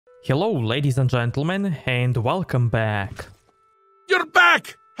Hello, ladies and gentlemen, and welcome back. You're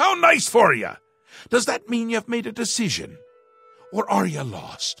back! How nice for you! Does that mean you've made a decision? Or are you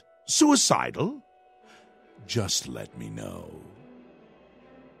lost? Suicidal? Just let me know.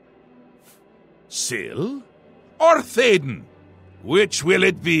 Syl? Or Théden? Which will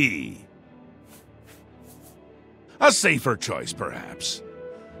it be? A safer choice, perhaps.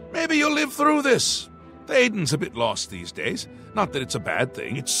 Maybe you'll live through this. Théden's a bit lost these days. Not that it's a bad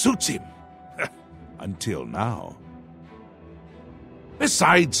thing, it suits him. Until now.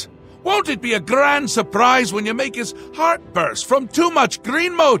 Besides, won't it be a grand surprise when you make his heart burst from too much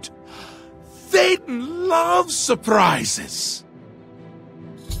green moat? Théden loves surprises.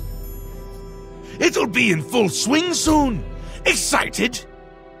 It'll be in full swing soon. Excited?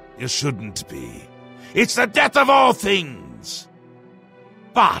 You shouldn't be. It's the death of all things.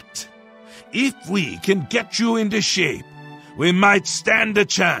 But if we can get you into shape, we might stand a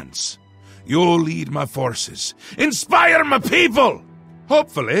chance. You'll lead my forces, inspire my people.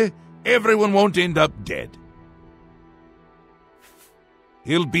 Hopefully, everyone won't end up dead.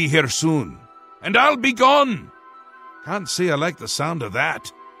 He'll be here soon, and I'll be gone. Can't say I like the sound of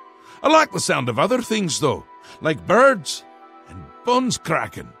that. I like the sound of other things, though, like birds and bones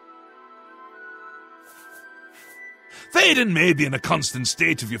cracking. Théden may be in a constant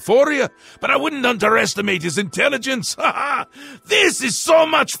state of euphoria, but I wouldn't underestimate his intelligence. Ha ha! This is so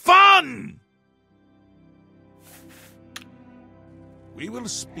much fun! We will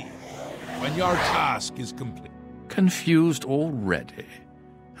speak when your task is complete. Confused already?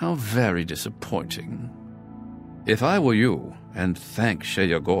 How very disappointing. If I were you, and thank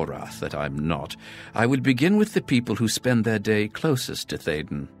Sheogorath that I'm not, I would begin with the people who spend their day closest to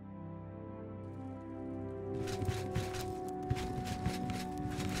Théden.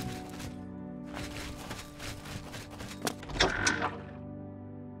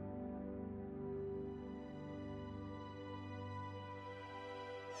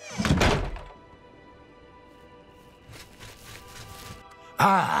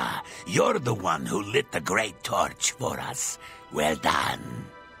 Ah, you're the one who lit the great torch for us. Well done.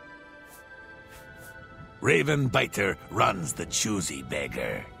 Ravenbiter runs the choosy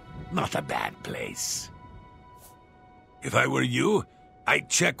beggar. Not a bad place. If I were you, I'd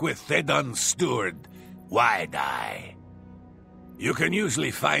check with Théden's steward, Wide-Eye. You can usually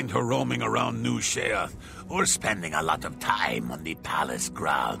find her roaming around New Sheath or spending a lot of time on the palace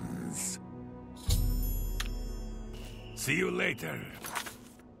grounds. See you later.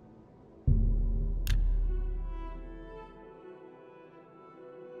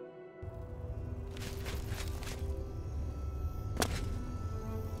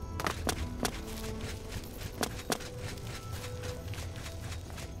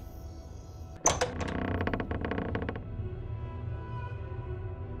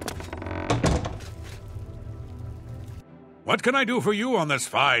 What can I do for you on this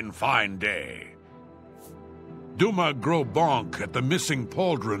fine, fine day? Duma Grobonk at the Missing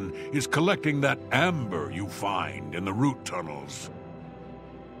Pauldron is collecting that amber you find in the root tunnels.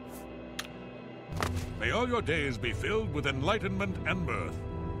 May all your days be filled with enlightenment and mirth.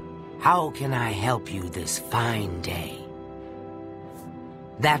 How can I help you this fine day?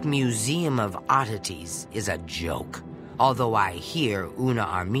 That Museum of Oddities is a joke, although I hear Una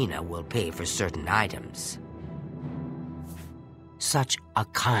Armina will pay for certain items. Such a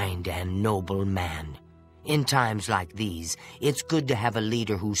kind and noble man. In times like these, it's good to have a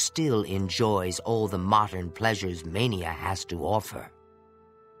leader who still enjoys all the modern pleasures Mania has to offer.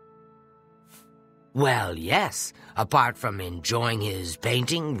 Well, yes, apart from enjoying his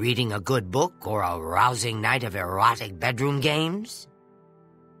painting, reading a good book, or a rousing night of erotic bedroom games.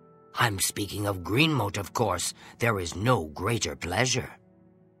 I'm speaking of Greenmote, of course. There is no greater pleasure.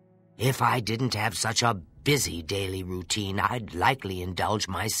 If I didn't have such a busy daily routine, I'd likely indulge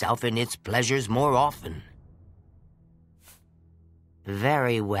myself in its pleasures more often.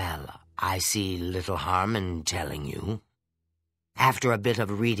 Very well, I see little harm in telling you. After a bit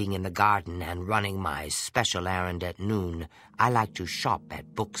of reading in the garden and running my special errand at noon, I like to shop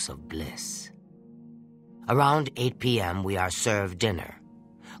at Books of Bliss. Around 8 p.m. we are served dinner.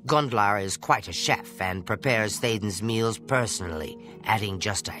 Gundlar is quite a chef and prepares Théden's meals personally, adding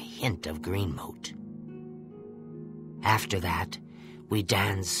just a hint of Greenmote. After that, we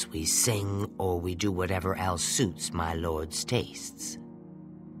dance, we sing, or we do whatever else suits my lord's tastes.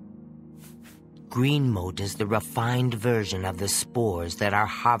 Greenmote is the refined version of the spores that are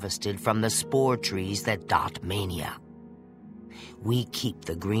harvested from the spore trees that dot Mania. We keep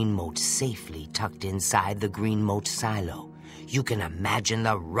the Greenmote safely tucked inside the Greenmote silo. You can imagine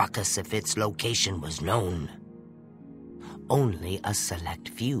the ruckus if its location was known. Only a select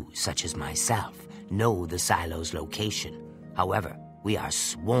few, such as myself, know the silo's location. However, we are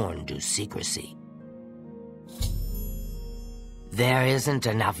sworn to secrecy. There isn't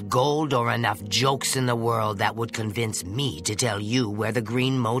enough gold or enough jokes in the world that would convince me to tell you where the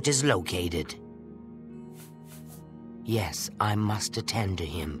green moat is located. Yes, I must attend to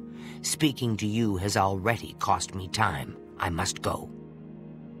him. Speaking to you has already cost me time. I must go.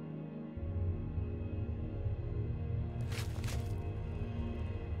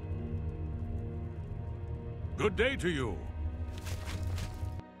 Good day to you.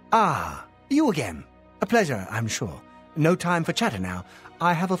 Ah, you again. A pleasure, I'm sure. No time for chatter now.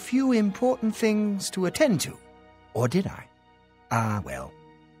 I have a few important things to attend to. Or did I? Ah, well.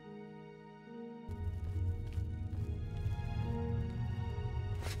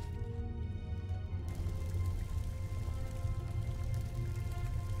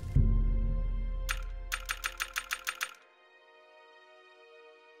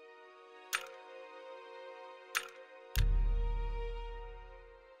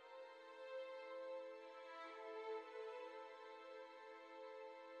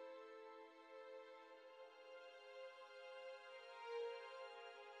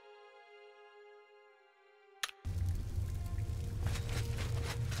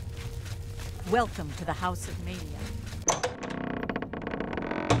 Welcome to the House of Mania.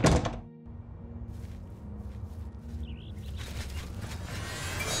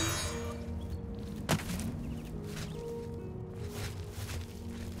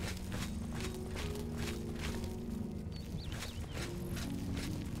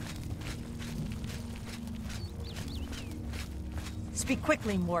 Speak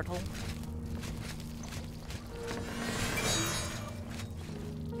quickly, mortal.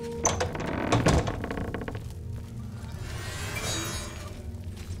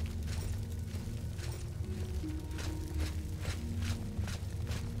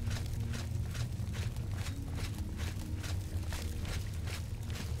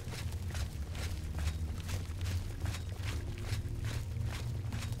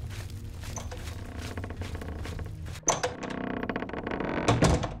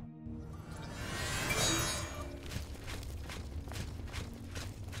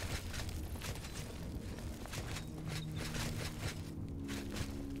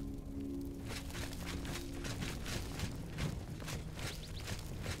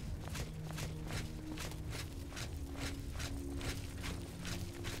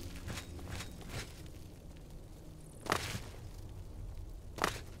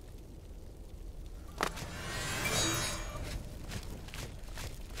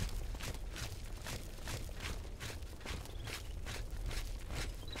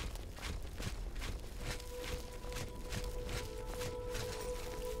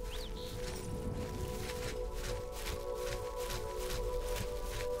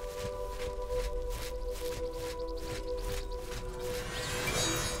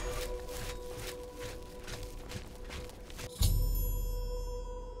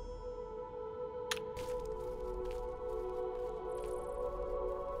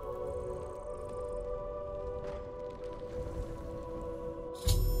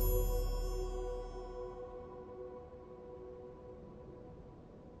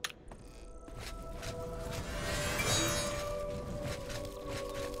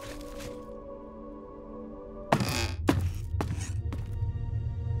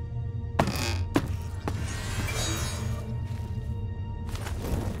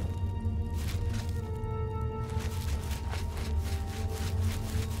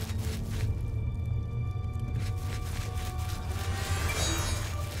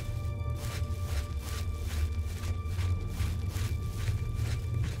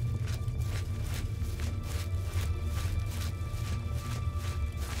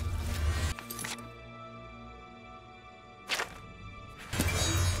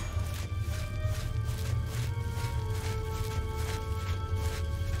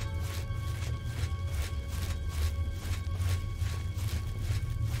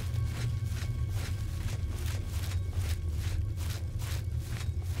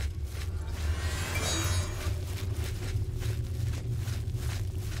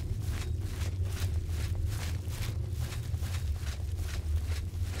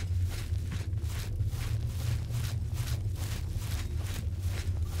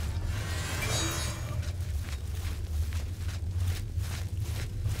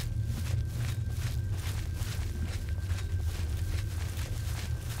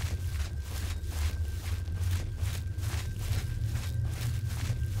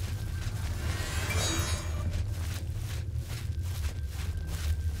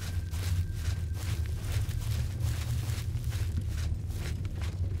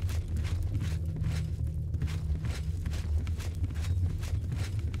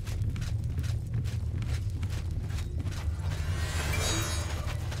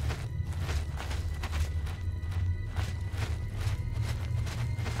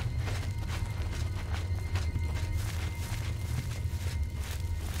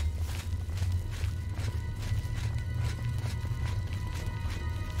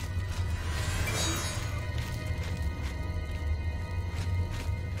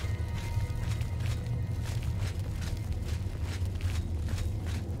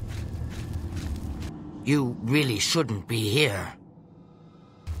 You really shouldn't be here.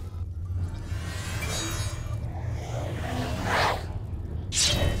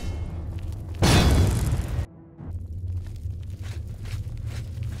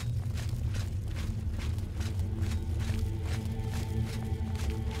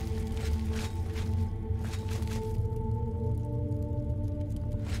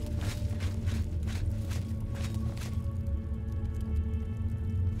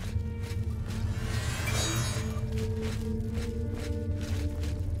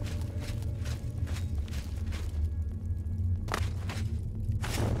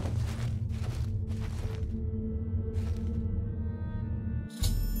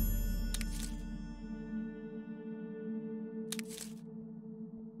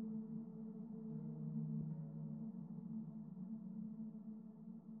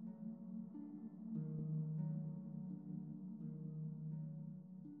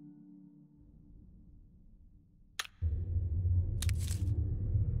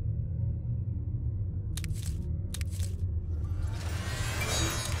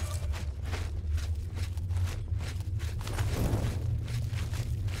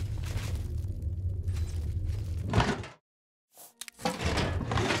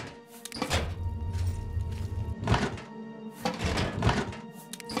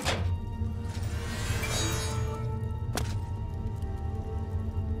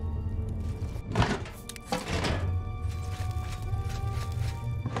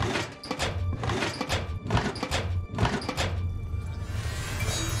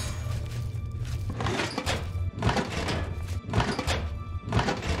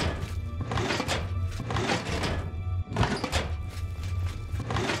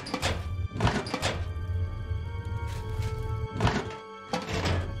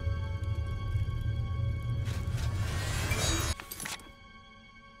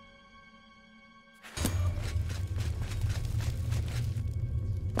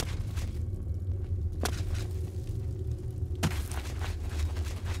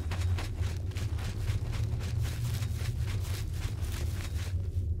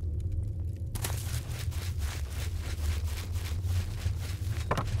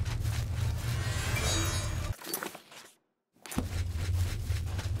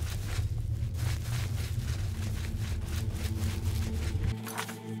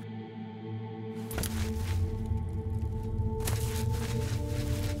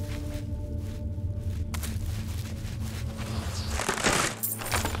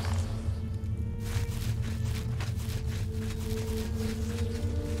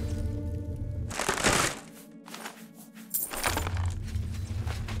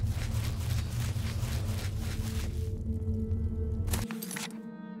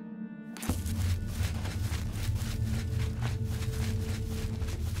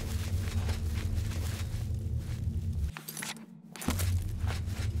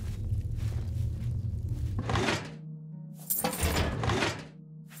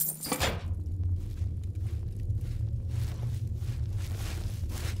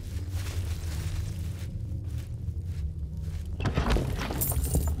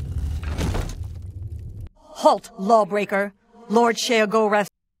 Halt, lawbreaker! Lord Sheogorath.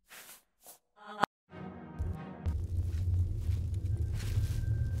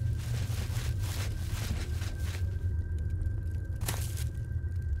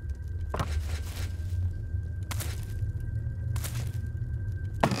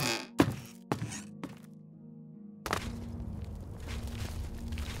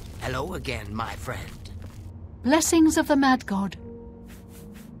 Hello again, my friend. Blessings of the Mad God.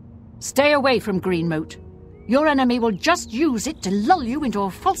 Stay away from Greenmote. Your enemy will just use it to lull you into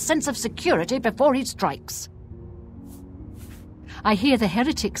a false sense of security before he strikes. I hear the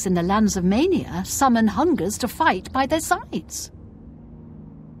heretics in the lands of Mania summon hungers to fight by their sides.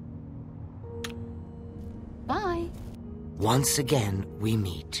 Bye. Once again, we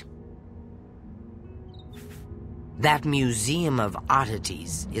meet. That Museum of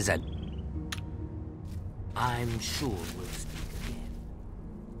Oddities is a... I'm sure we'll speak again.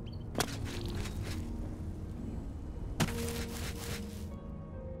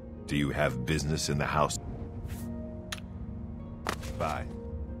 Do you have business in the house? Bye.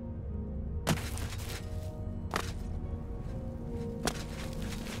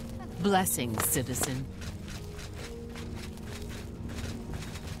 Blessings, citizen.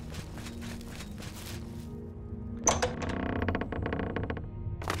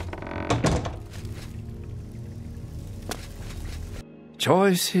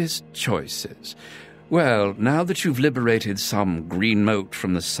 Choices, choices. Well, now that you've liberated some green mote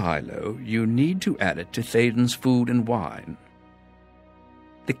from the silo, you need to add it to Thaden's food and wine.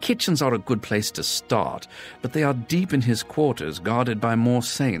 The kitchens are a good place to start, but they are deep in his quarters, guarded by more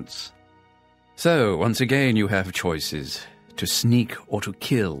saints. So, once again, you have choices: to sneak or to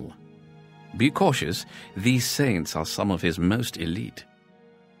kill. Be cautious, these saints are some of his most elite.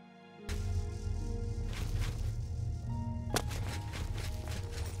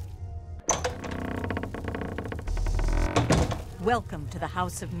 Welcome to the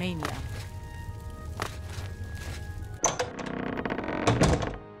House of Mania.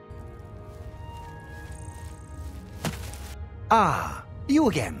 Ah, you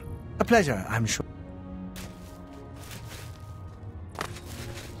again. A pleasure, I'm sure.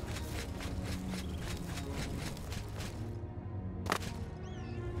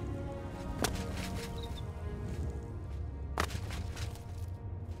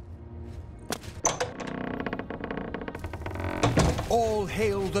 All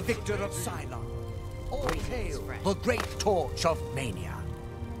hail the victor of Cylon. All hail the great torch of Mania.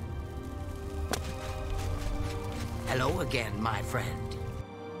 Hello again, my friend.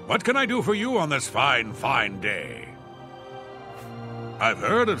 What can I do for you on this fine, fine day? I've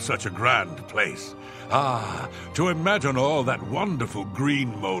heard of such a grand place. Ah, to imagine all that wonderful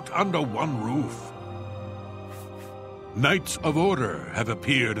green moat under one roof. Knights of Order have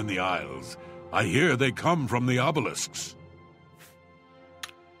appeared in the Isles. I hear they come from the obelisks.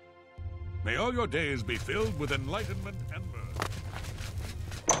 May all your days be filled with enlightenment and mirth.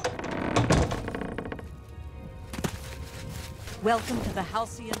 Welcome to the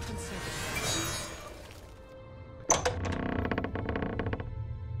Halcyon Conservatory.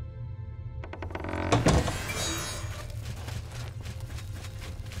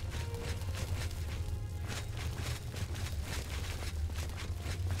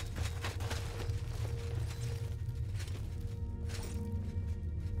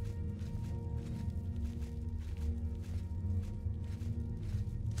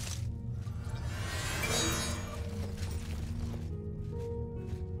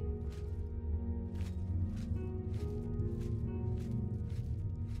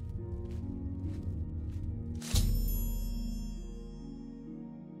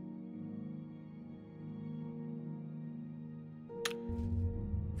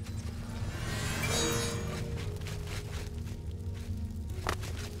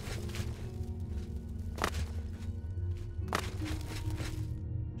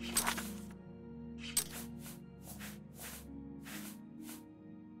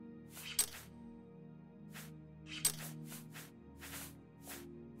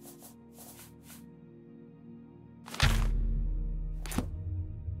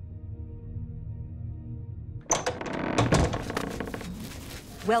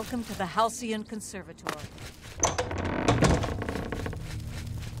 Welcome to the Halcyon Conservatory.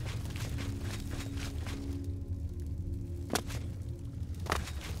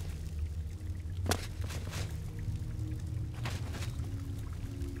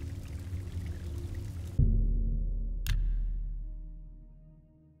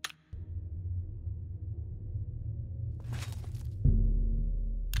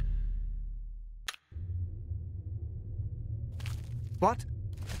 What?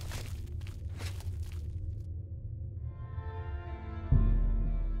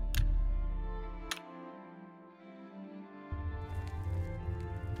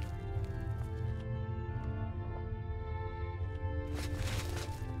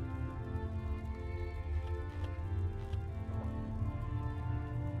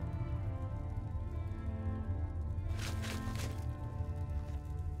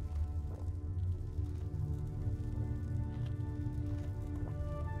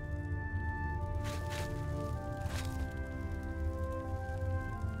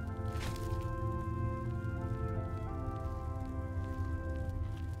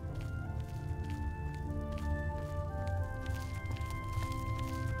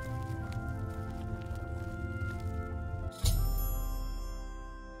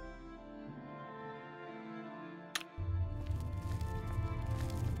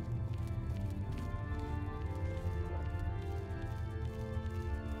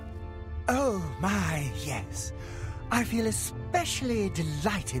 Oh, my, yes. I feel especially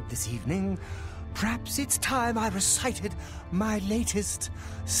delighted this evening. Perhaps it's time I recited my latest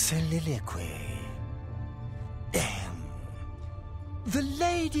soliloquy. The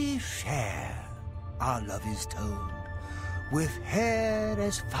lady fair, our love is told, with hair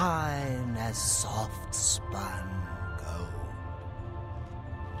as fine as soft spun gold,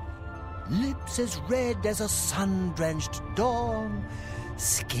 lips as red as a sun-drenched dawn,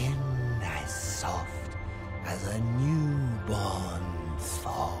 skin as soft as a newborn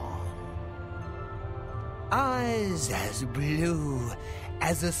fawn, eyes as blue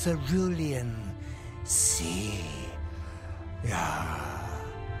as a cerulean sea.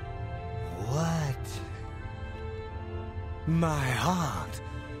 What? My heart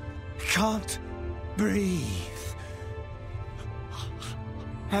can't breathe.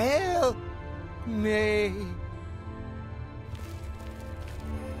 Help me.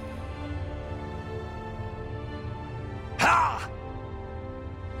 Ha!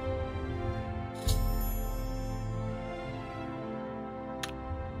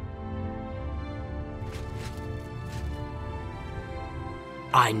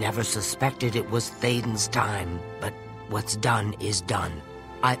 I never suspected it was Thaden's time, but what's done is done.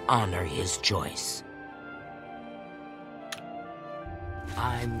 I honor his choice.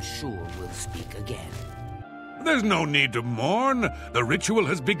 I'm sure we'll speak again. There's no need to mourn. The ritual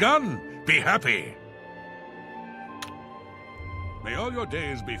has begun. Be happy. May all your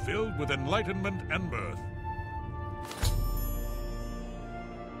days be filled with enlightenment and mirth.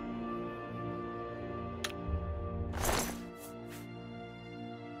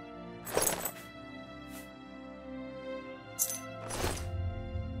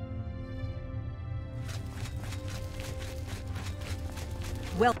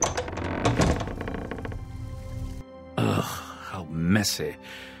 Well, Ugh, how messy.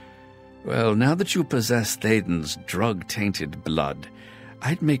 Well, now that you possess Thaden's drug-tainted blood,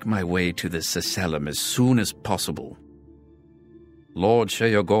 I'd make my way to the Cecellum as soon as possible. Lord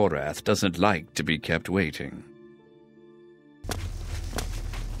Sheogorath doesn't like to be kept waiting.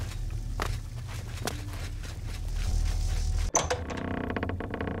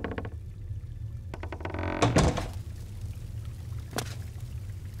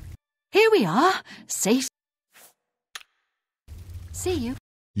 Here we are, safe. See you.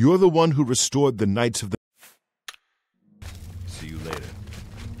 You're the one who restored the Knights of the... See you later.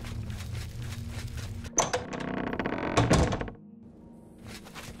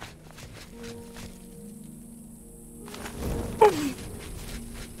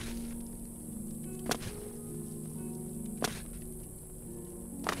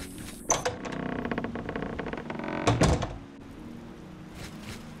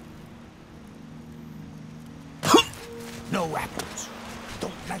 No apples.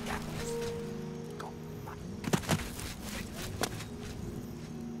 Don't like apples. Go.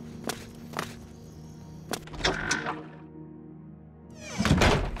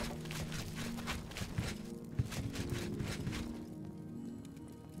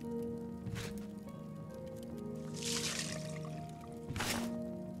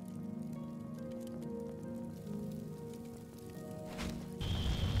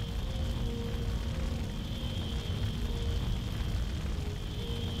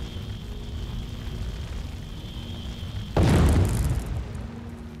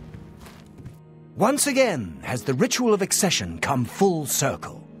 Once again has the ritual of accession come full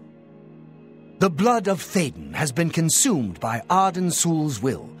circle. The blood of Thaden has been consumed by Arden Sul's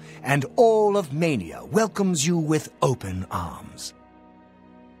will, and all of Mania welcomes you with open arms.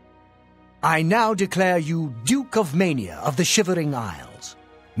 I now declare you Duke of Mania of the Shivering Isles.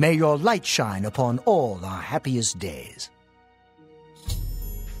 May your light shine upon all our happiest days.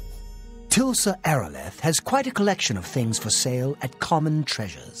 Tilsa Araleth has quite a collection of things for sale at Common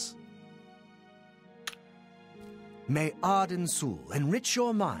Treasures. May Arden Sul enrich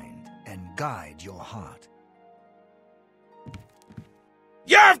your mind and guide your heart.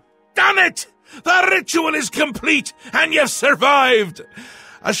 You've done it! The ritual is complete, and you've survived!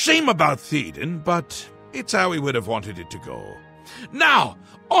 A shame about Theden, but it's how he would have wanted it to go. Now,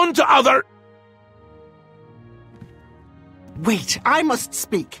 on to other... Wait, I must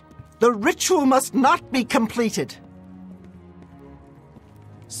speak. The ritual must not be completed.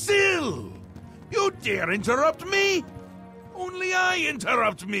 Syl! You dare interrupt me? Only I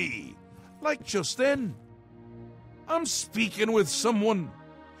interrupt me. Like just then. I'm speaking with someone.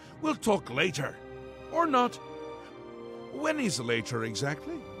 We'll talk later. Or not. When is later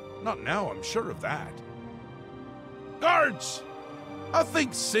exactly? Not now, I'm sure of that. Guards! I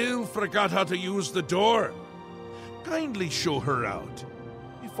think Syl forgot how to use the door. Kindly show her out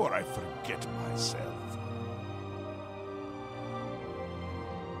before I forget myself.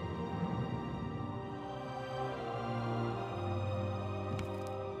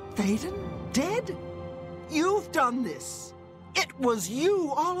 Thaden? Dead? You've done this. It was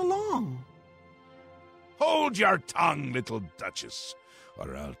you all along. Hold your tongue, little Duchess,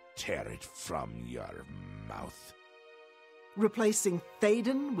 or I'll tear it from your mouth. Replacing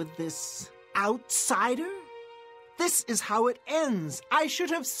Thaden with this outsider? This is how it ends. I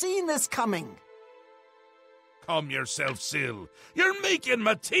should have seen this coming. Calm yourself, Syl. You're making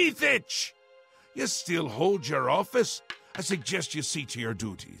my teeth itch. You still hold your office, I suggest you see to your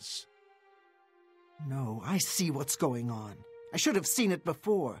duties. No, I see what's going on. I should have seen it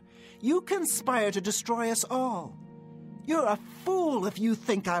before. You conspire to destroy us all. You're a fool if you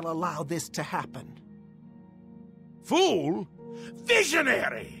think I'll allow this to happen. Fool?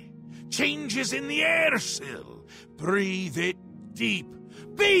 Visionary! Changes in the air sill. Breathe it deep.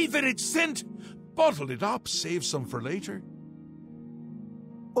 Bathe in its scent. Bottle it up, save some for later.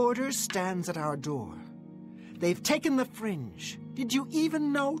 Order stands at our door. They've taken the fringe. Did you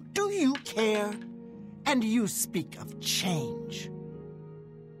even know? Do you care? And you speak of change.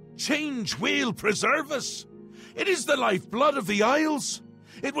 Change will preserve us. It is the lifeblood of the Isles.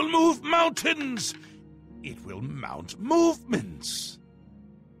 It will move mountains. It will mount movements.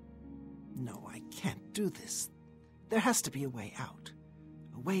 No, I can't do this. There has to be a way out.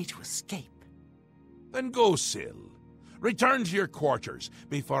 A way to escape. Then go, Syl. Return to your quarters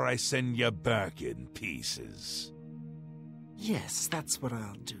before I send you back in pieces. Yes, that's what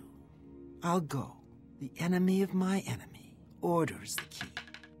I'll do. I'll go. The enemy of my enemy orders the key.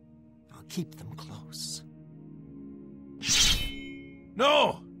 I'll keep them close.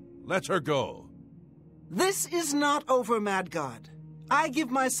 No! Let her go. This is not over, Mad God. I give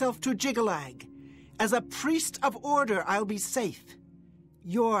myself to Jiggalag. As a priest of order, I'll be safe.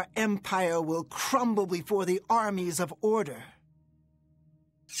 Your empire will crumble before the armies of order.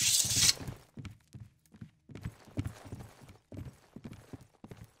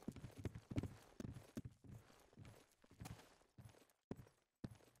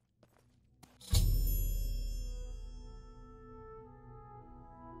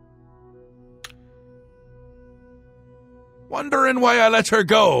 Wondering why I let her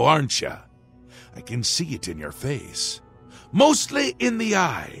go, aren't you? I can see it in your face. Mostly in the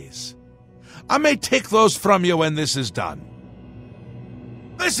eyes. I may take those from you when this is done.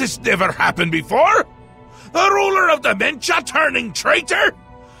 This has never happened before! The ruler of dementia turning traitor?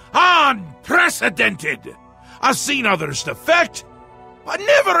 Unprecedented! I've seen others defect, but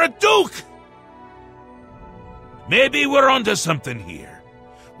never a duke! Maybe we're onto something here.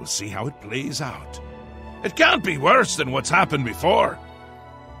 We'll see how it plays out. It can't be worse than what's happened before.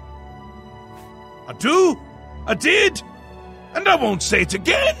 I do, I did, and I won't say it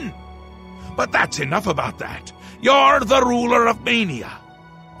again. But that's enough about that. You're the ruler of Mania.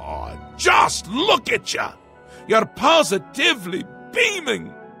 Oh, just look at you. You're positively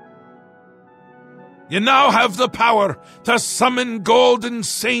beaming. You now have the power to summon golden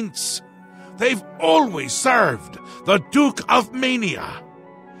saints. They've always served the Duke of Mania.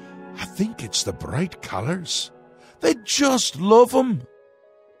 I think it's the bright colors. They just love 'em.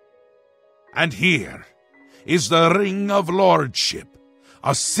 And here is the Ring of Lordship,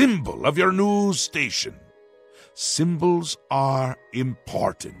 a symbol of your new station. Symbols are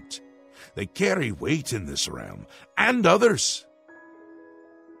important. They carry weight in this realm, and others.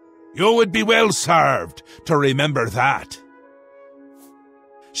 You would be well served to remember that.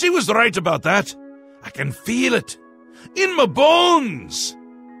 She was right about that. I can feel it. In my bones.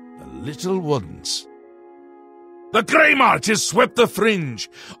 The little ones. The Grey March has swept the fringe.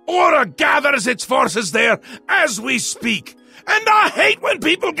 Aura gathers its forces there as we speak. And I hate when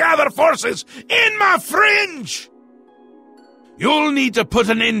people gather forces in my fringe. You'll need to put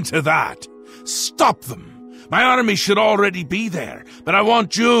an end to that. Stop them. My army should already be there, but I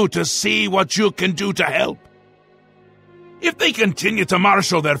want you to see what you can do to help. If they continue to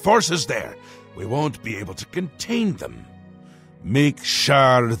marshal their forces there, we won't be able to contain them. Make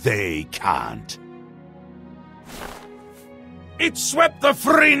sure they can't. It swept the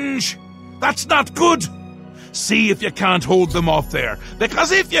fringe! That's not good! See if you can't hold them off there,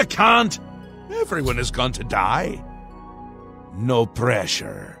 because if you can't, everyone is going to die. No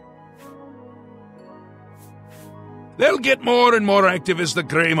pressure. They'll get more and more active as the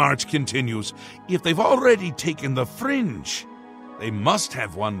Grey March continues. If they've already taken the fringe, they must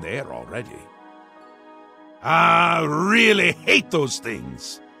have one there already. I really hate those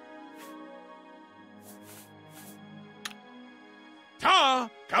things. Ta,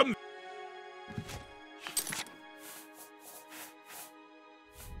 come.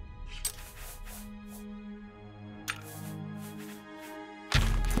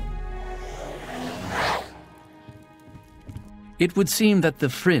 It would seem that the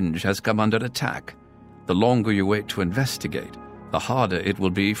fringe has come under attack. The longer you wait to investigate, the harder it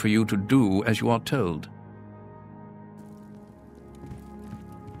will be for you to do as you are told.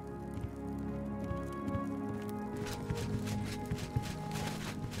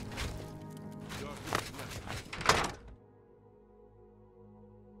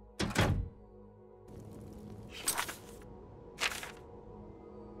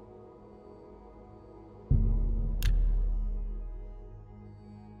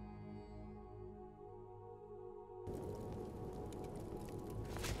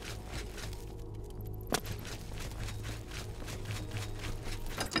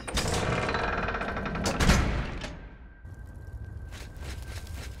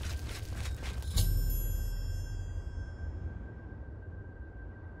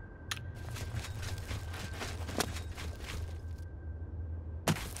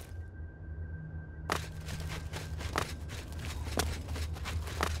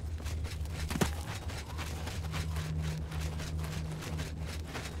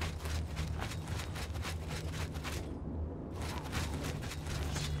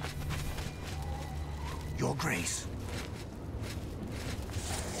 Your Grace.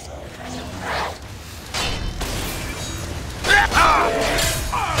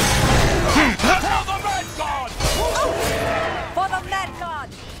 For the Mad God!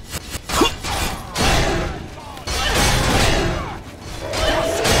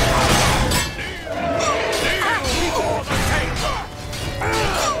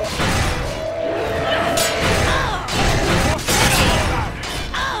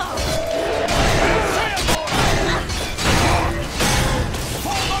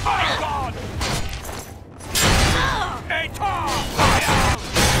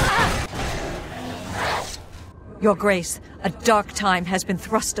 Your Grace, a dark time has been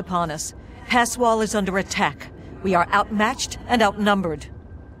thrust upon us. Passwall is under attack. We are outmatched and outnumbered.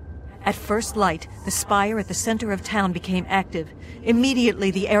 At first light, the spire at the center of town became active. Immediately,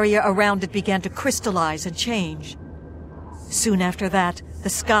 the area around it began to crystallize and change. Soon after that, the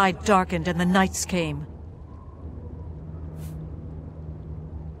sky darkened and the nights came.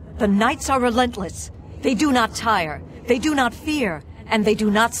 The nights are relentless. They do not tire. They do not fear. And they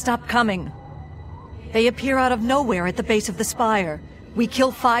do not stop coming. They appear out of nowhere at the base of the spire. We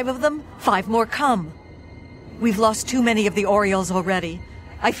kill 5 of them, 5 more come. We've lost too many of the Orioles already.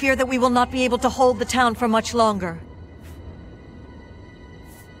 I fear that we will not be able to hold the town for much longer.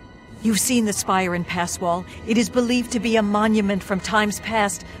 You've seen the spire in Passwall. It is believed to be a monument from times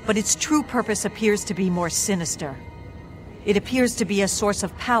past, but its true purpose appears to be more sinister. It appears to be a source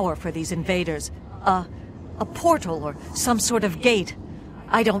of power for these invaders. A portal or some sort of gate.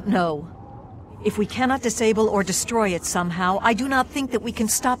 I don't know. If we cannot disable or destroy it somehow, I do not think that we can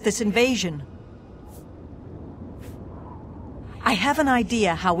stop this invasion. I have an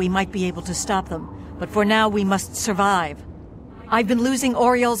idea how we might be able to stop them, but for now we must survive. I've been losing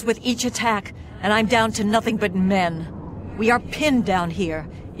Orioles with each attack, and I'm down to nothing but men. We are pinned down here.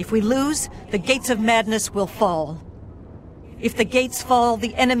 If we lose, the gates of madness will fall. If the gates fall,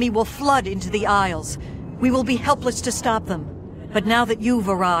 the enemy will flood into the Isles. We will be helpless to stop them. But now that you've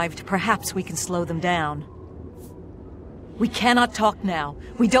arrived, perhaps we can slow them down. We cannot talk now.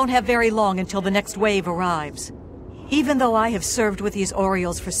 We don't have very long until the next wave arrives. Even though I have served with these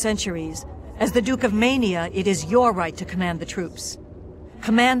Orioles for centuries, as the Duke of Mania, it is your right to command the troops.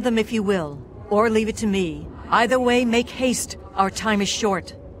 Command them if you will, or leave it to me. Either way, make haste. Our time is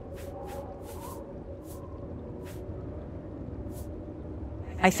short.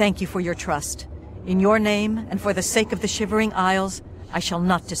 I thank you for your trust. In your name, and for the sake of the Shivering Isles, I shall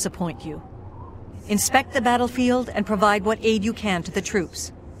not disappoint you. Inspect the battlefield and provide what aid you can to the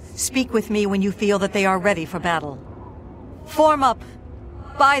troops. Speak with me when you feel that they are ready for battle. Form up!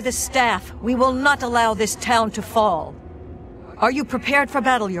 By the staff, we will not allow this town to fall. Are you prepared for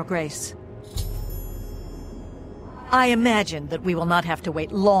battle, Your Grace? I imagine that we will not have to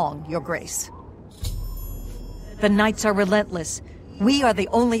wait long, Your Grace. The nights are relentless. We are the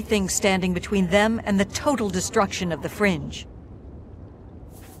only thing standing between them and the total destruction of the Fringe.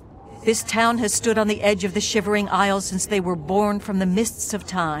 This town has stood on the edge of the Shivering Isle since they were born from the mists of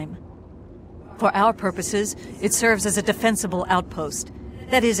time. For our purposes, it serves as a defensible outpost.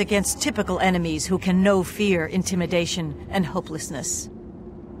 That is, against typical enemies who can know fear, intimidation, and hopelessness.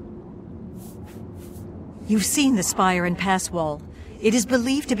 You've seen the spire in Passwall. It is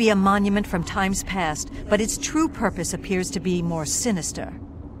believed to be a monument from times past, but its true purpose appears to be more sinister.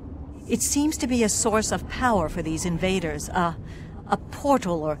 It seems to be a source of power for these invaders, a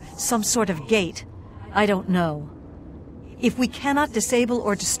portal or some sort of gate. I don't know. If we cannot disable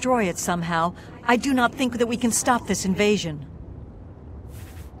or destroy it somehow, I do not think that we can stop this invasion.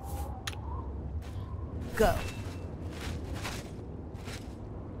 Go.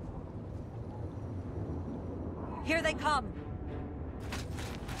 Here they come!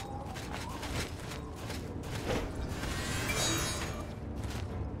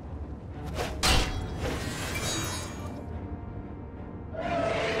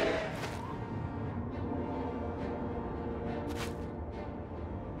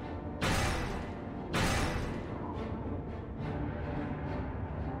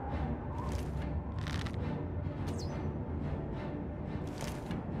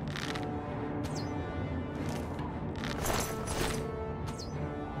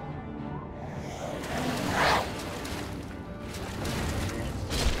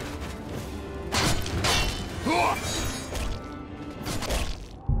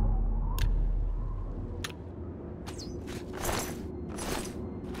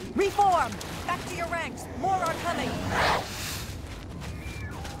 Reform! Back to your ranks! More are coming!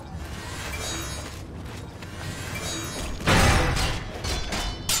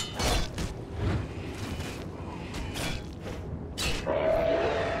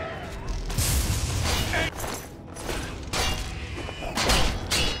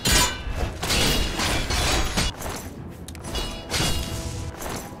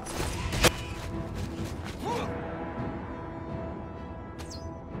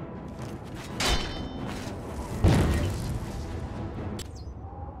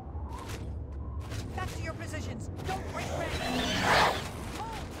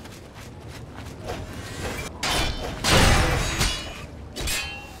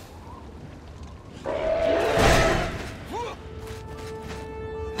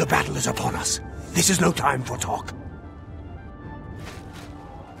 battle is upon us. This is no time for talk.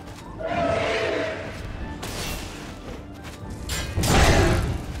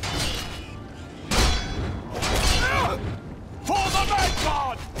 For the Mad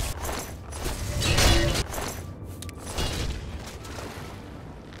God!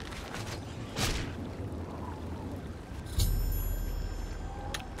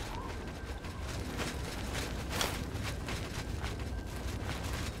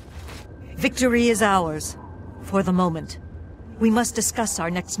 Victory is ours. For the moment. We must discuss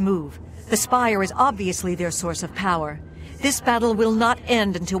our next move. The Spire is obviously their source of power. This battle will not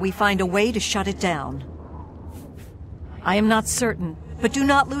end until we find a way to shut it down. I am not certain, but do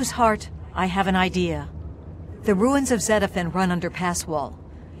not lose heart. I have an idea. The ruins of Zedaphen run under pass wall.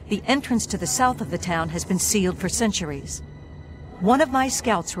 The entrance to the south of the town has been sealed for centuries. One of my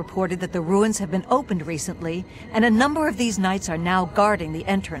scouts reported that the ruins have been opened recently, and a number of these knights are now guarding the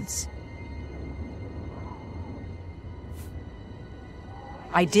entrance.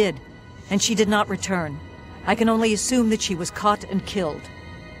 I did, and she did not return. I can only assume that she was caught and killed.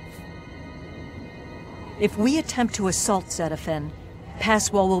 If we attempt to assault Zedaphen,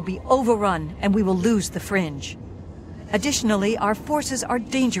 Passwall will be overrun and we will lose the Fringe. Additionally, our forces are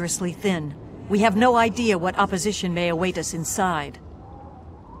dangerously thin. We have no idea what opposition may await us inside.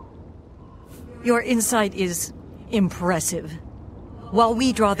 Your insight is impressive. While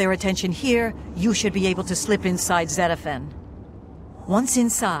we draw their attention here, you should be able to slip inside Zedaphen. Once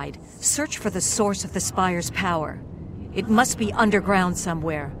inside, search for the source of the Spire's power. It must be underground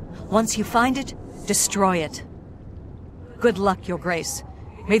somewhere. Once you find it, destroy it. Good luck, Your Grace.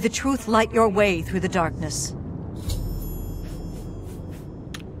 May the truth light your way through the darkness.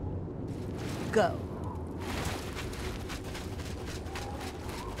 Go.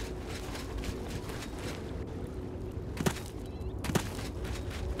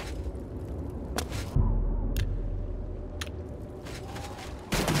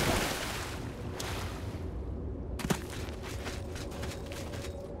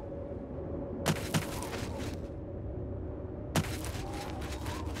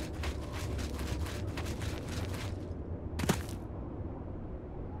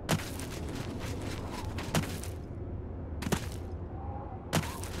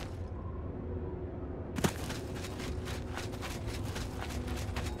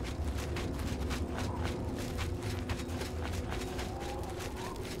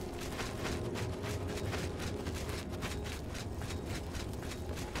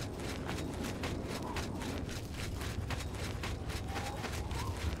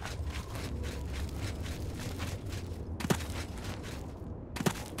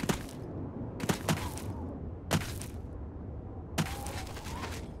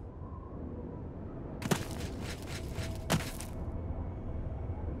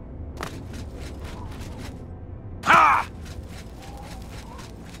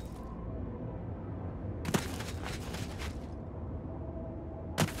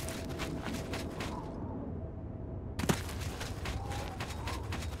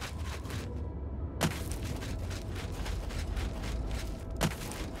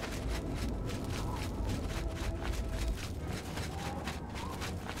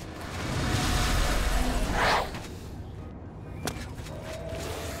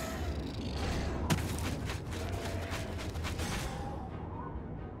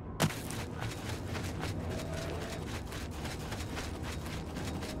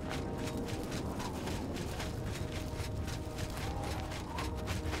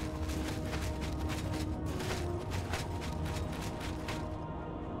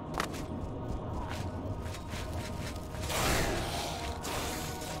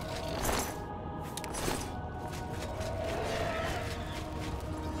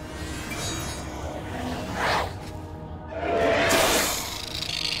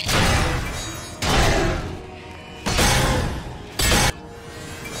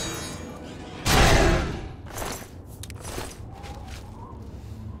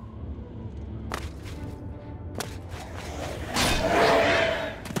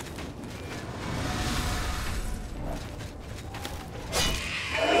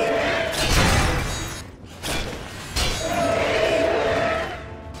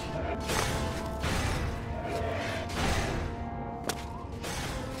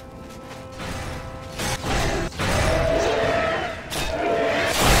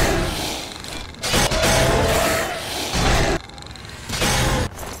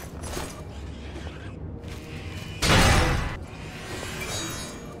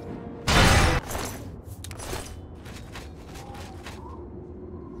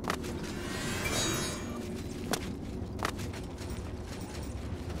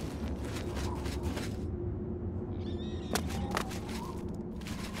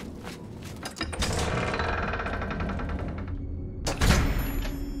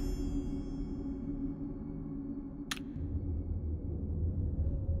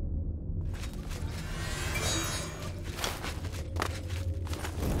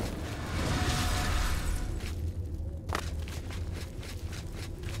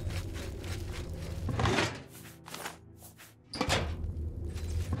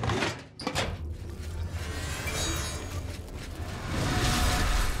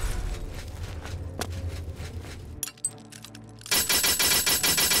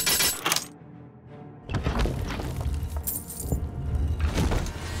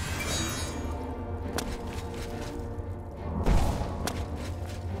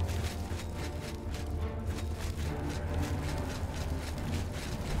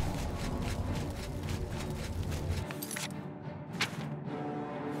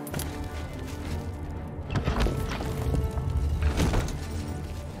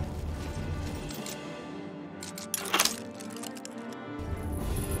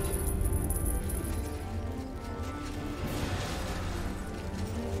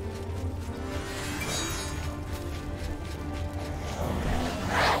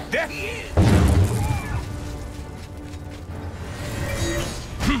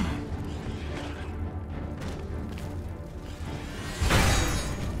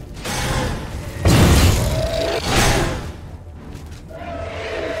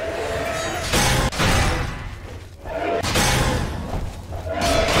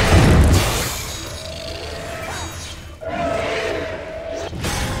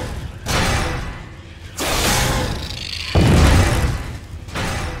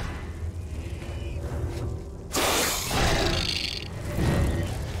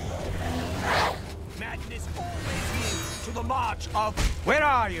 to the march of... Where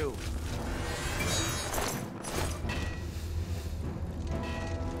are you?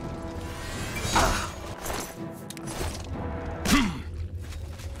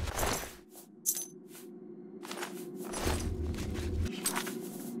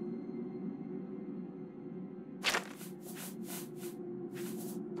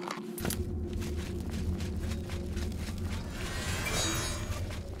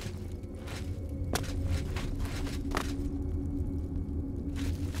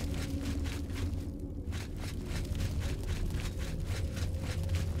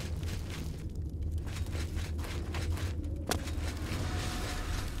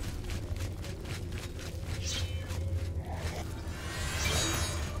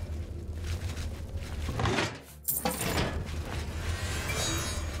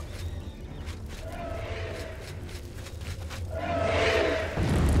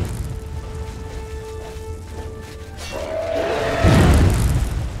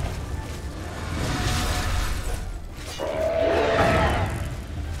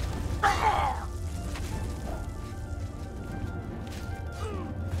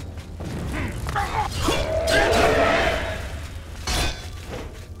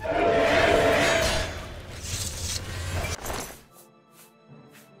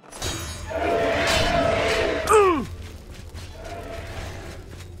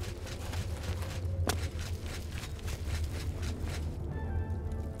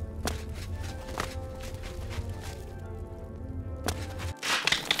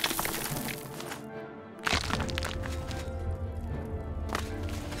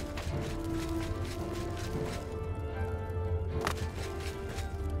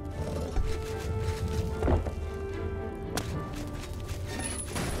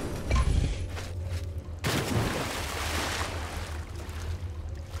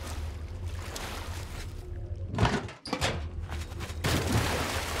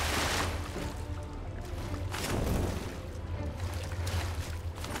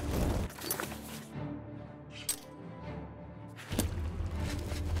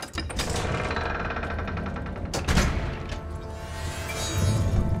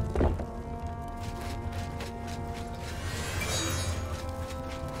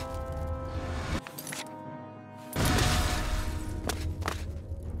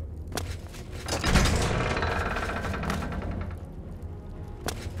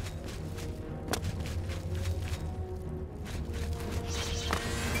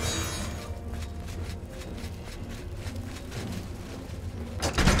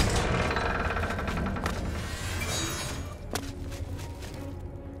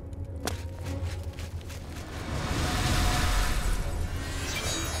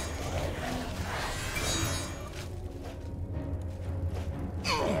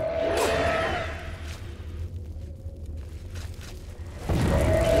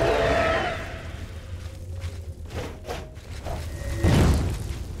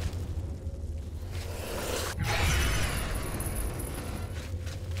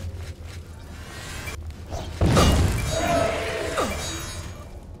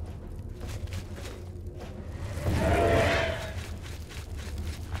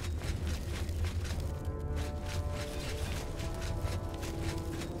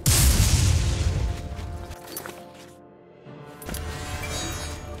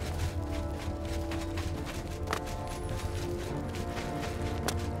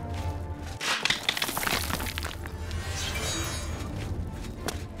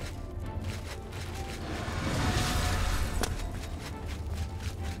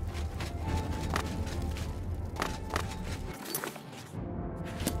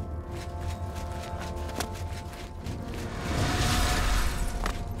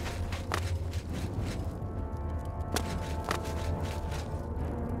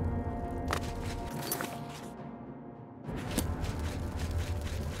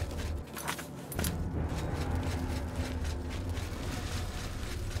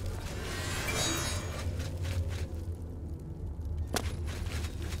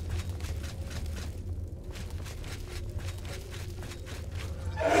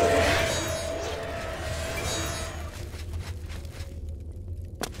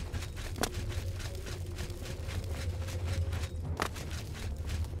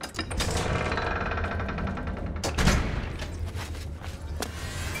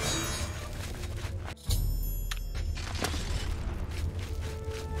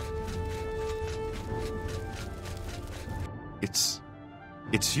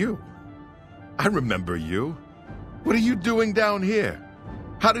 It's you. I remember you. What are you doing down here?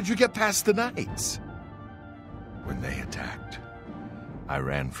 How did you get past the knights? When they attacked, I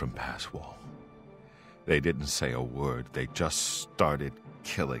ran from Passwall. They didn't say a word. They just started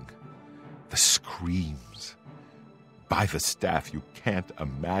killing. The screams. By the staff, you can't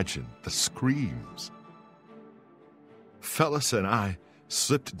imagine the screams. Fellas and I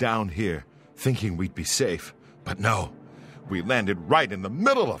slipped down here thinking we'd be safe, but no, we landed right in the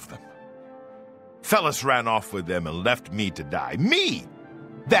middle of them. Fellas ran off with them and left me to die. Me!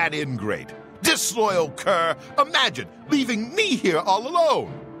 That ingrate, disloyal cur. Imagine leaving me here all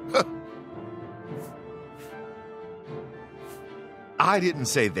alone. I didn't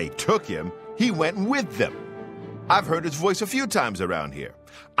say they took him. He went with them. I've heard his voice a few times around here.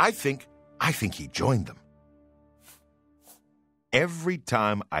 I think he joined them. Every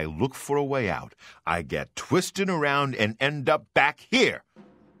time I look for a way out, I get twisted around and end up back here.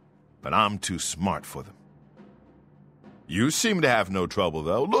 But I'm too smart for them. You seem to have no trouble,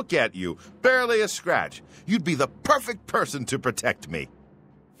 though. Look at you. Barely a scratch. You'd be the perfect person to protect me.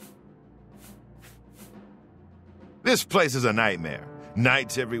 This place is a nightmare.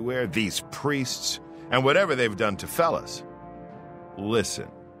 Knights everywhere, these priests, and whatever they've done to fellas. Listen,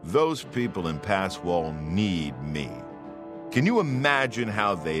 those people in Passwall need me. Can you imagine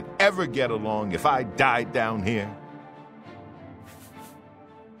how they'd ever get along if I died down here?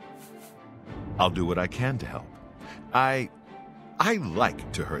 I'll do what I can to help. I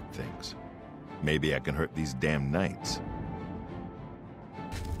like to hurt things. Maybe I can hurt these damn knights.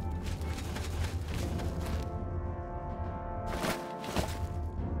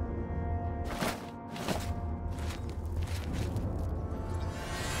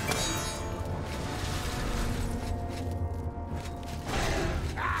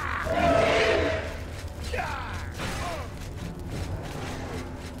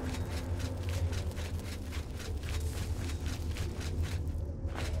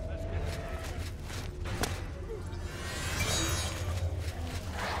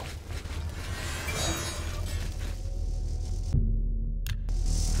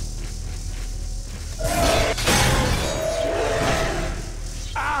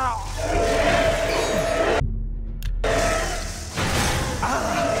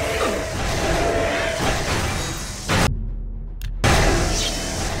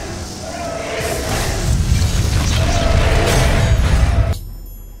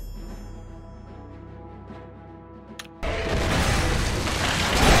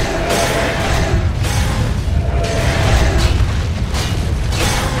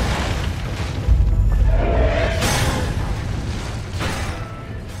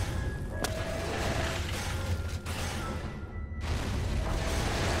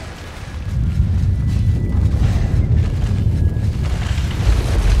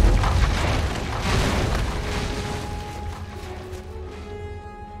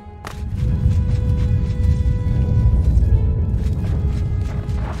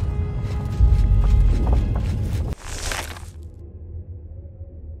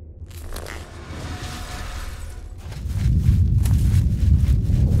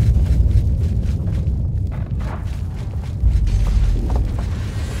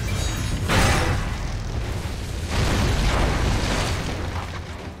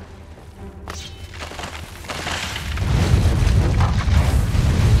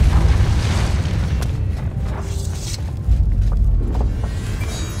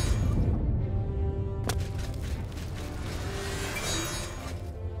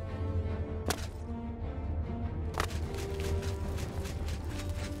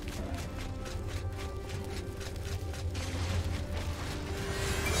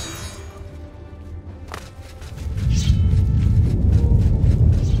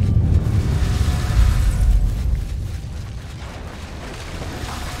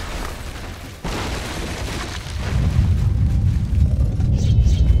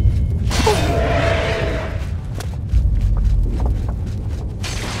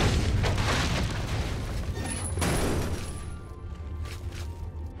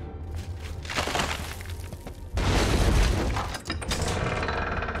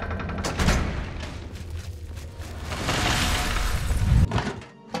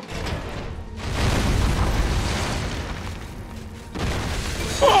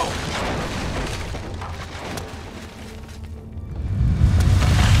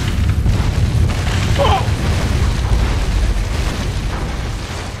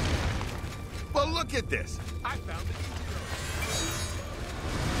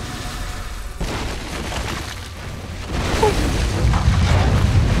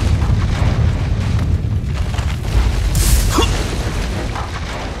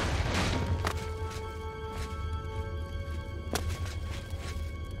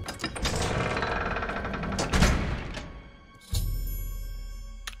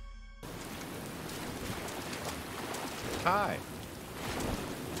 Hi.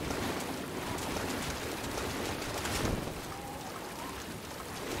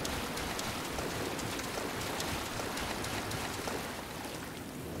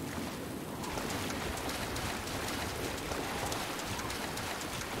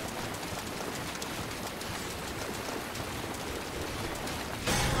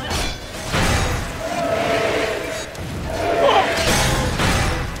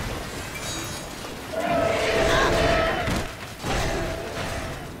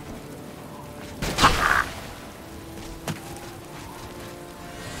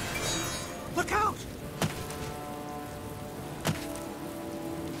 Look out!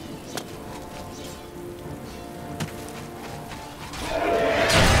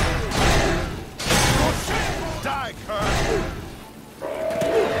 Die, Kurt!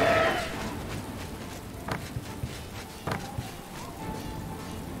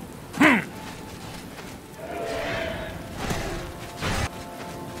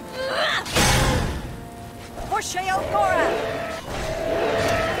 For Sheogora!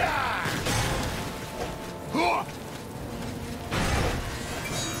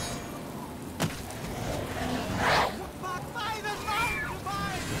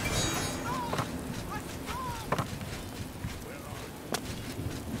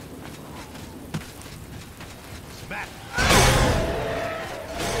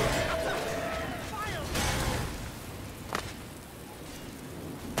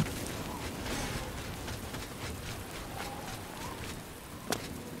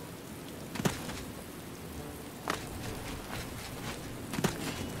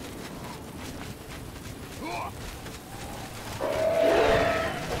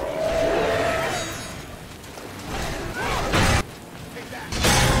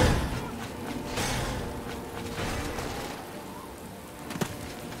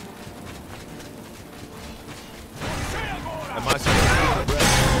 Am I supposed to eat the bread?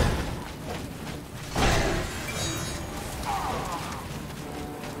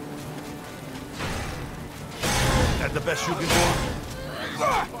 That the best you can do?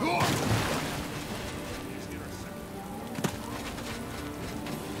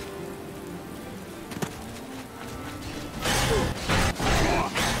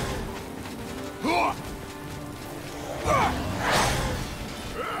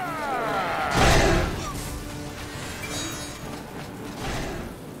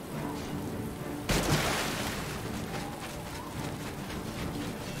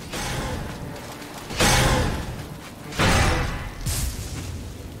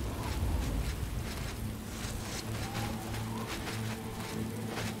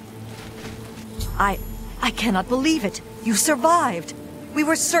 I cannot believe it. You survived. We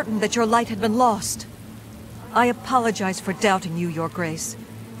were certain that your light had been lost. I apologize for doubting you, Your Grace.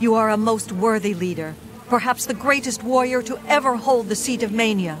 You are a most worthy leader, perhaps the greatest warrior to ever hold the seat of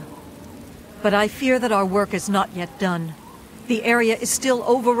Mania. But I fear that our work is not yet done. The area is still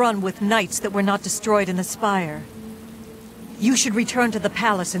overrun with knights that were not destroyed in the spire. You should return to the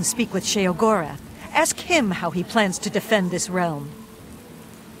palace and speak with Sheogora. Ask him how he plans to defend this realm.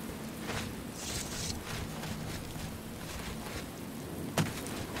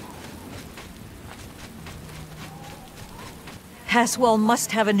 Haswell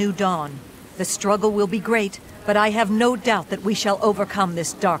must have a new dawn. The struggle will be great, but I have no doubt that we shall overcome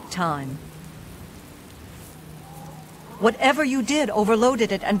this dark time. Whatever you did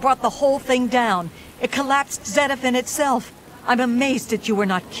overloaded it and brought the whole thing down. It collapsed Zedafin itself. I'm amazed that you were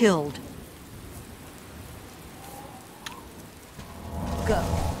not killed.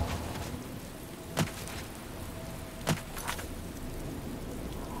 Go.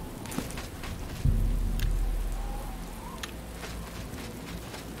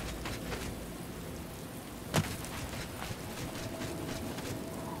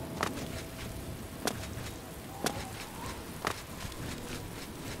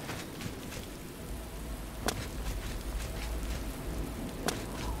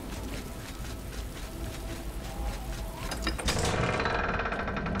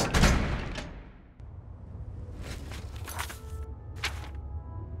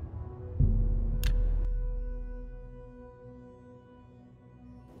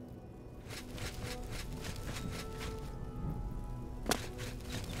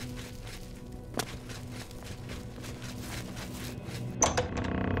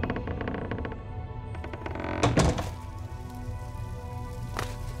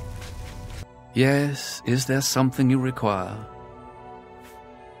 Yes, is there something you require?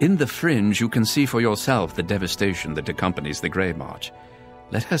 In the fringe, you can see for yourself the devastation that accompanies the Grey March.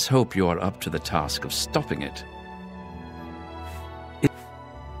 Let us hope you are up to the task of stopping it.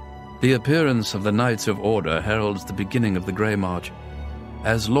 The appearance of the Knights of Order heralds the beginning of the Grey March.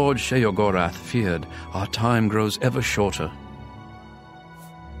 As Lord Sheogorath feared, our time grows ever shorter.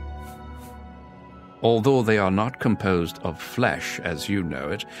 Although they are not composed of flesh, as you know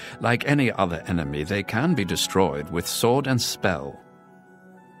it, like any other enemy, they can be destroyed with sword and spell.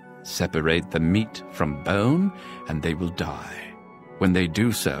 Separate the meat from bone, and they will die. When they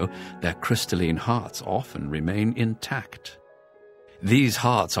do so, their crystalline hearts often remain intact. These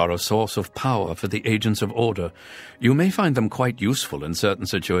hearts are a source of power for the agents of Order. You may find them quite useful in certain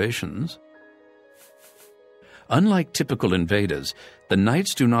situations. Unlike typical invaders, the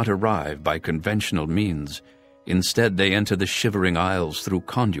knights do not arrive by conventional means. Instead, they enter the Shivering Isles through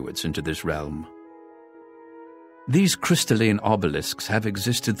conduits into this realm. These crystalline obelisks have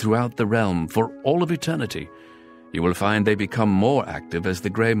existed throughout the realm for all of eternity. You will find they become more active as the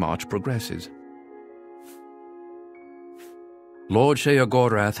Grey March progresses. Lord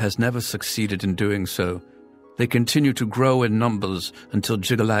Sheogorath has never succeeded in doing so. They continue to grow in numbers until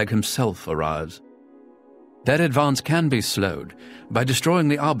Jigalag himself arrives. That advance can be slowed. By destroying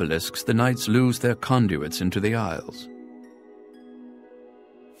the obelisks, the knights lose their conduits into the Isles.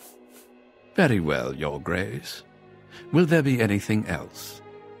 Very well, Your Grace. Will there be anything else?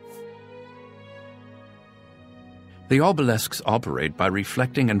 The obelisks operate by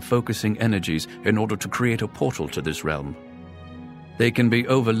reflecting and focusing energies in order to create a portal to this realm. They can be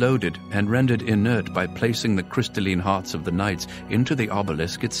overloaded and rendered inert by placing the crystalline hearts of the knights into the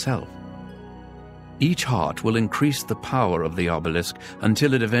obelisk itself. Each heart will increase the power of the obelisk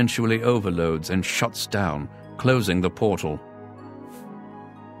until it eventually overloads and shuts down, closing the portal.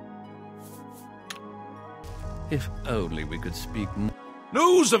 If only we could speak more.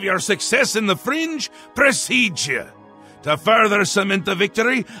 News of your success in the Fringe precedes you. To further cement the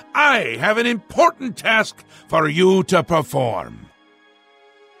victory, I have an important task for you to perform.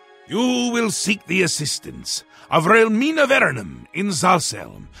 You will seek the assistance of Relmina Vernum in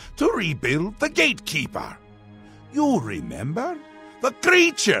Zalselm to rebuild the Gatekeeper. You remember? The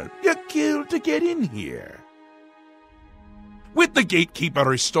creature you killed to get in here. With the Gatekeeper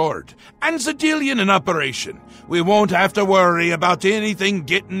restored and Cyrodiil in operation, we won't have to worry about anything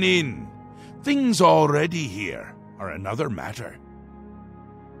getting in. Things already here are another matter.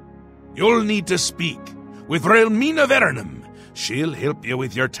 You'll need to speak with Relmina Vernum. She'll help you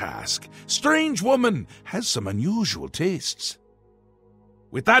with your task. Strange woman has some unusual tastes.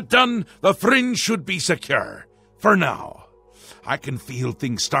 With that done, the Fringe should be secure. For now. I can feel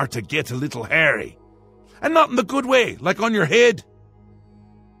things start to get a little hairy. And not in the good way, like on your head.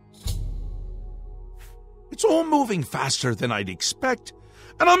 It's all moving faster than I'd expect,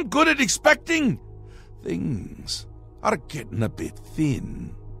 and I'm good at expecting. Things are getting a bit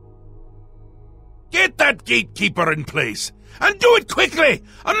thin. Get that Gatekeeper in place, and do it quickly!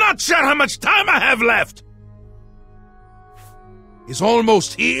 I'm not sure how much time I have left! He's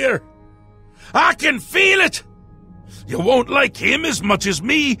almost here. I can feel it! You won't like him as much as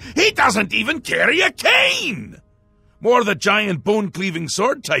me. He doesn't even carry a cane! More the giant bone-cleaving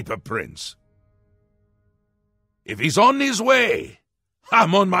sword type of prince. If he's on his way,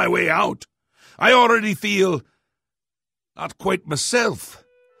 I'm on my way out. I already feel not quite myself.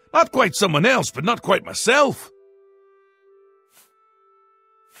 Not quite someone else, but not quite myself.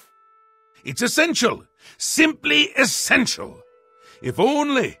 It's essential. Simply essential. If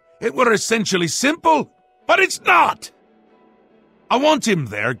only it were essentially simple, but it's not. I want him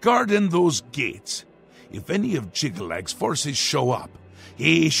there guarding those gates. If any of Jigalag's forces show up,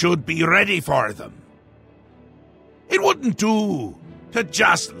 he should be ready for them. It wouldn't do to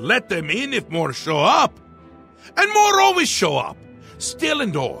just let them in if more show up. And more always show up. Still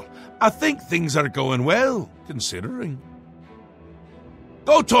and all, I think things are going well, considering.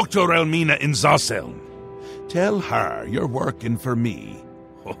 Go talk to Relmina in Zalselm. Tell her you're working for me.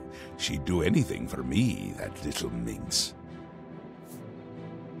 Oh, she'd do anything for me, that little minx.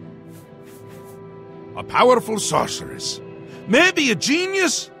 A powerful sorceress. Maybe a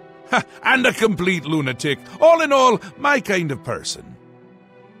genius. And a complete lunatic. All in all, my kind of person.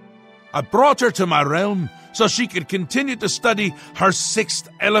 I brought her to my realm so she could continue to study her sixth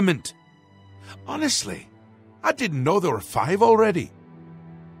element. Honestly, I didn't know there were 5 already.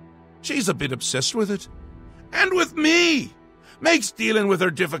 She's a bit obsessed with it. And with me. Makes dealing with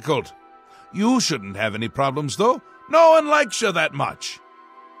her difficult. You shouldn't have any problems, though. No one likes you that much.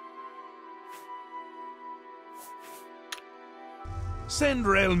 Send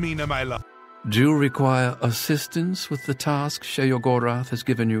Relmina my love. Do you require assistance with the task Sheogorath has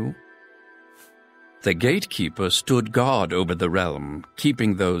given you? The Gatekeeper stood guard over the realm,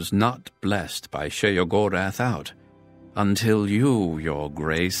 keeping those not blessed by Sheogorath out. Until you, your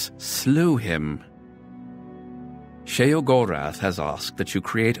grace, slew him. Sheogorath has asked that you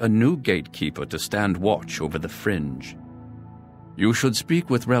create a new gatekeeper to stand watch over the fringe. You should speak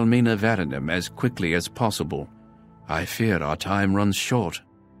with Relmina Varanim as quickly as possible. I fear our time runs short.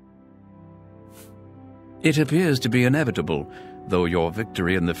 It appears to be inevitable, though your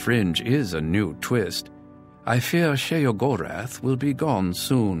victory in the fringe is a new twist. I fear Sheogorath will be gone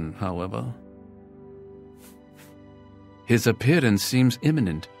soon, however. His appearance seems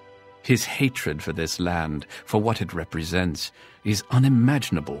imminent. His hatred for this land, for what it represents, is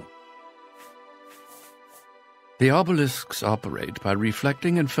unimaginable. The obelisks operate by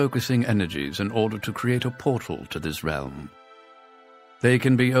reflecting and focusing energies in order to create a portal to this realm. They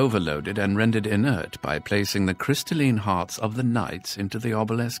can be overloaded and rendered inert by placing the crystalline hearts of the knights into the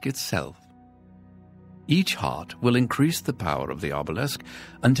obelisk itself. Each heart will increase the power of the obelisk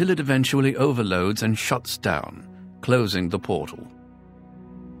until it eventually overloads and shuts down, closing the portal.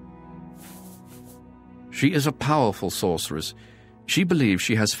 She is a powerful sorceress. She believes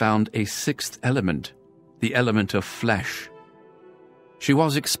she has found a sixth element, the element of flesh. She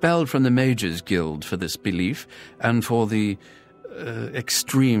was expelled from the Mages Guild for this belief and for the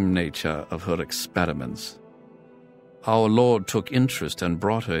extreme nature of her experiments. Our Lord took interest and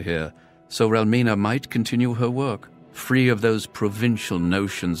brought her here, so Relmina might continue her work, free of those provincial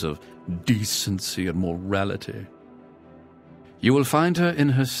notions of decency and morality. You will find her in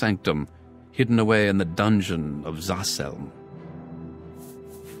her sanctum, hidden away in the dungeon of Zaselm.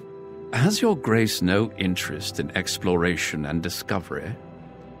 Has your grace no interest in exploration and discovery?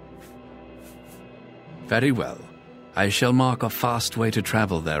 Very well. I shall mark a fast way to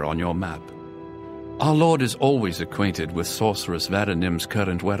travel there on your map. Our Lord is always acquainted with Sorceress Varanim's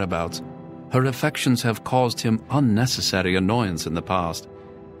current whereabouts. Her affections have caused him unnecessary annoyance in the past.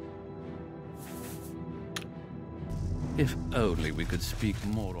 If only we could speak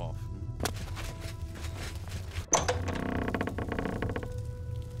more often.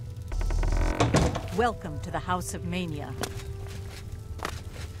 Welcome to the House of Mania.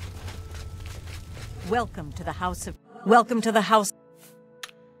 Welcome to the House of... Welcome to the House...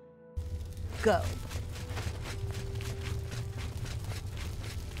 Go.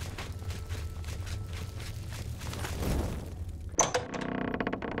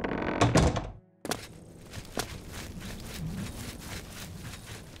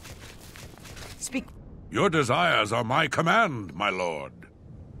 Speak. Your desires are my command, my lord.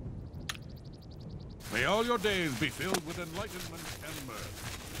 May all your days be filled with enlightenment and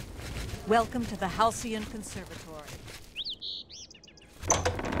mirth. Welcome to the Halcyon Conservatory.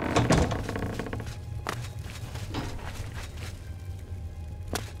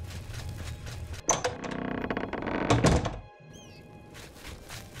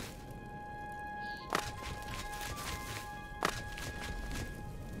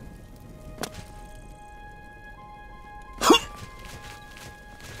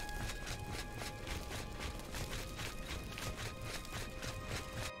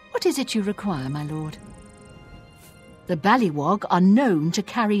 What is it you require, my lord? The Ballywog are known to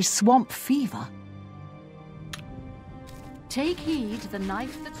carry swamp fever. Take heed the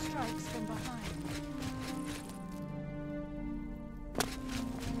knife that strikes from behind.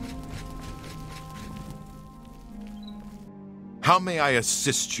 How may I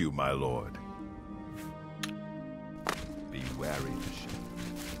assist you, my lord? Be wary, Bishop.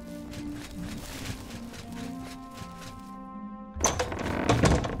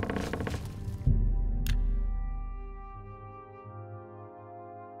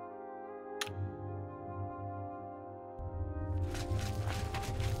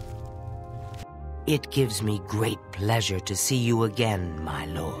 It gives me great pleasure to see you again, my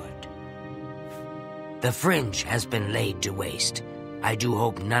lord. The fringe has been laid to waste. I do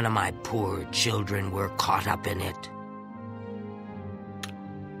hope none of my poor children were caught up in it.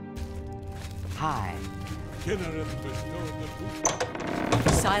 Hi.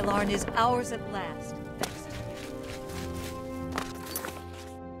 Sylarn is ours at last. Thanks to you.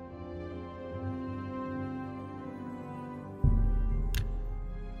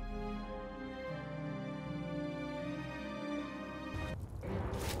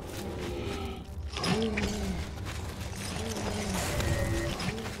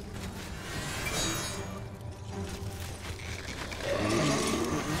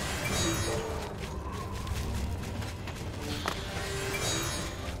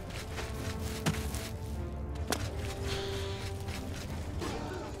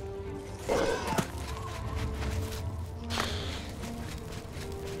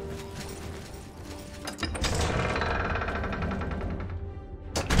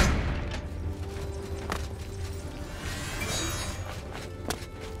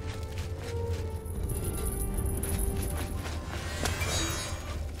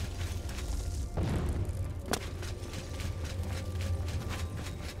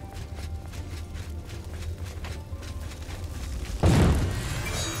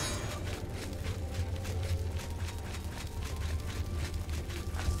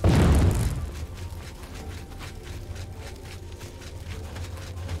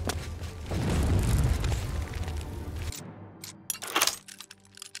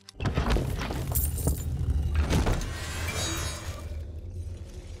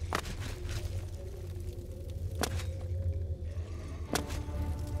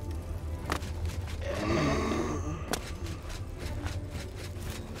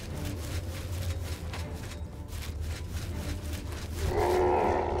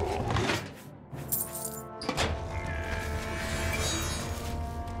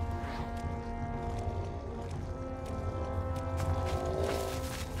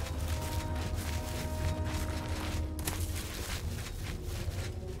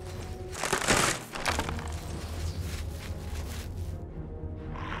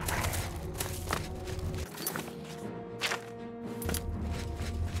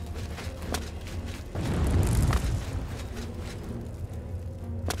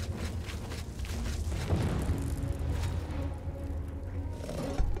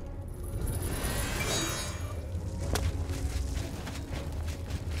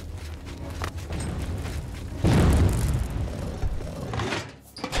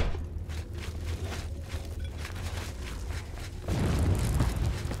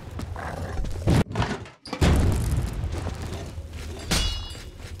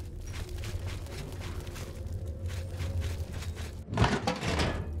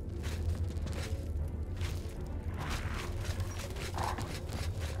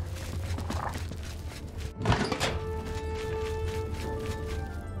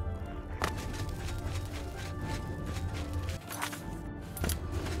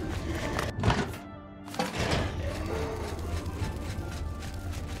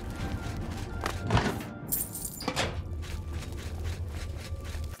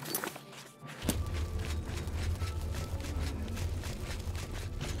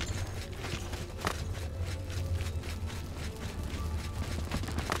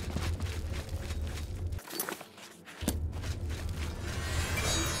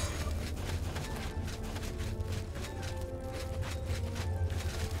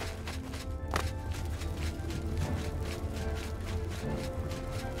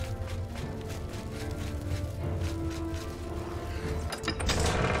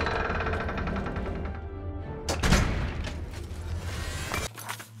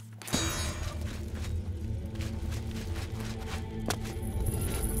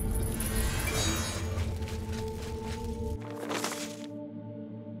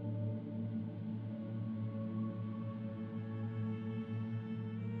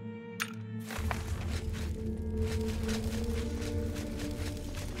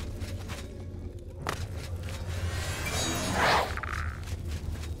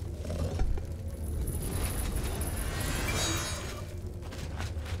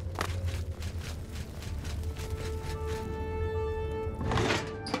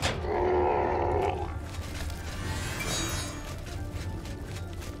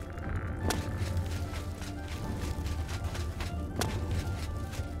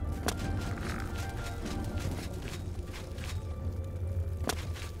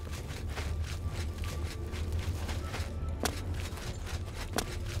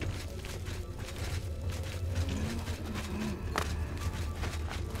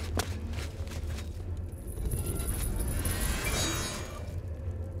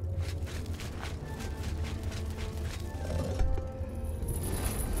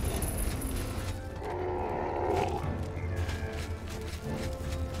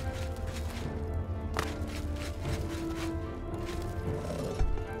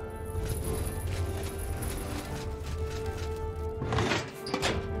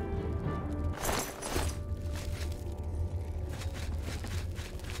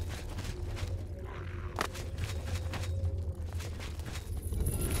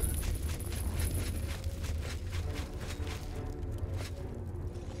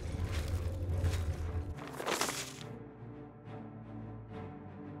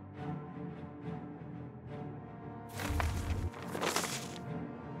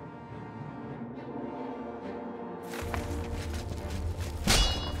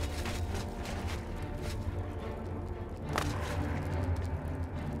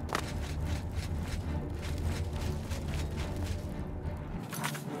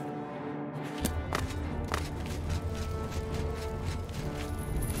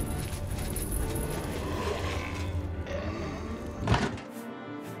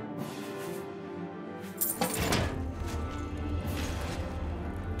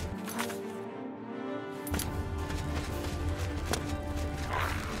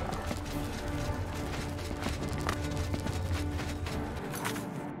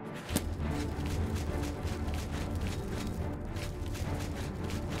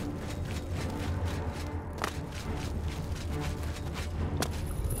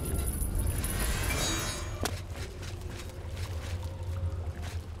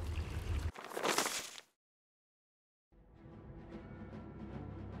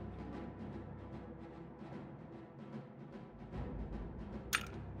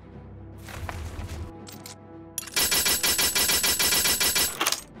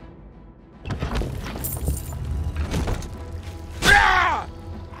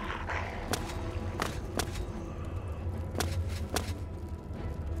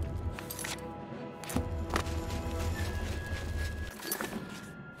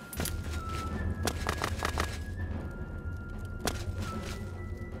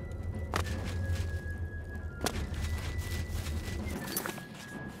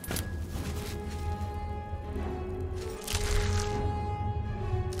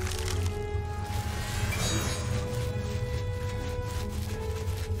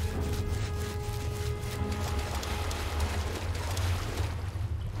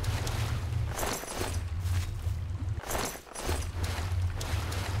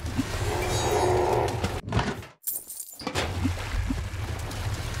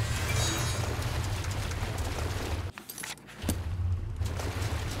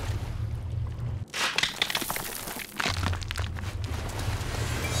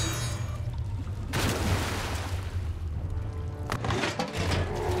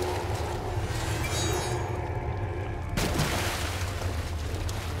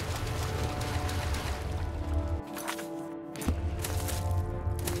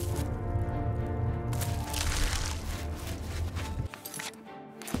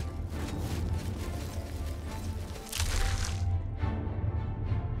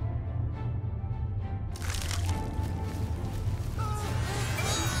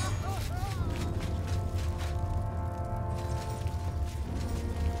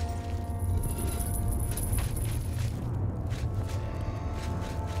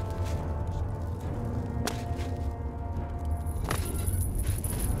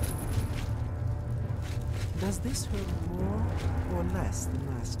 Does this hurt more or less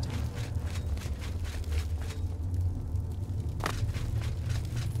than last time?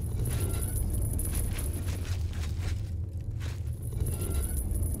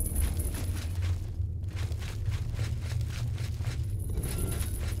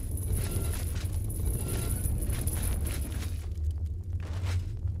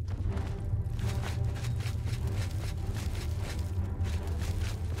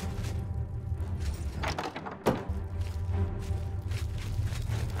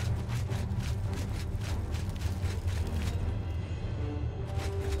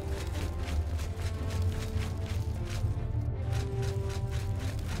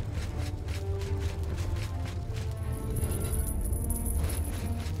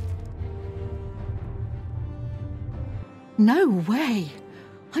 No way.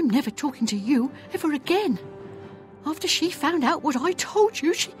 I'm never talking to you ever again. After she found out what I told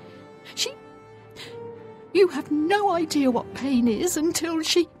you, she... You have no idea what pain is until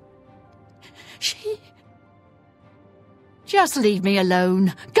she... Just leave me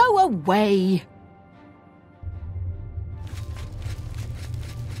alone. Go away.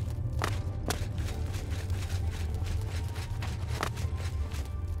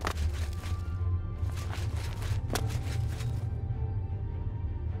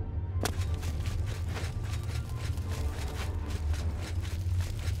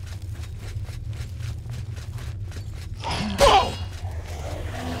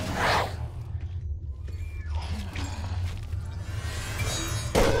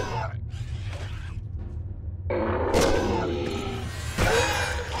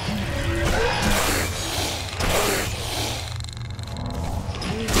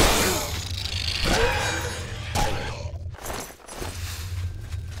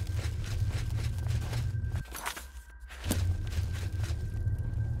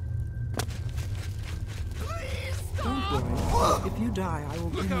 If you die, I will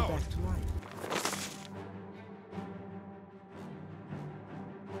bring you back to life.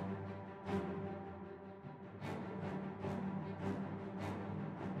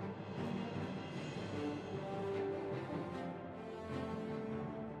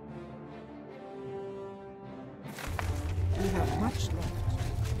 We have much left.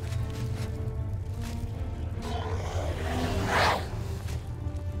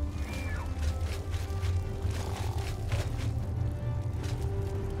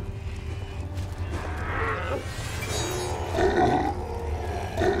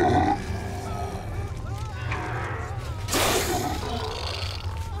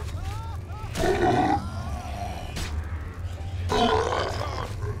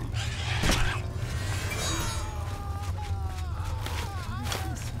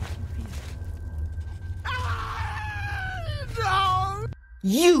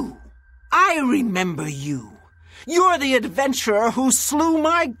 You! I remember you! You're the adventurer who slew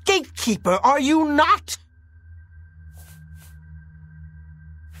my gatekeeper, are you not?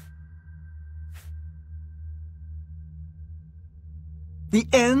 The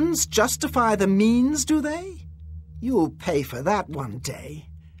ends justify the means, do they? You'll pay for that one day.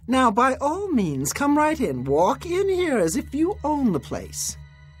 Now, by all means, come right in. Walk in here as if you own the place.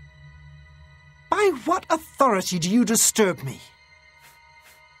 By what authority do you disturb me?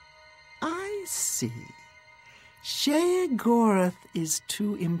 I see. Sheogorath is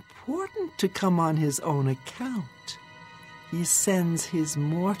too important to come on his own account. He sends his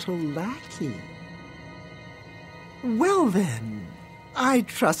mortal lackey. Well then, I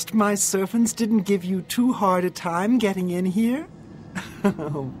trust my servants didn't give you too hard a time getting in here?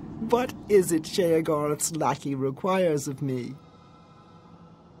 What is it Sheogorath's lackey requires of me?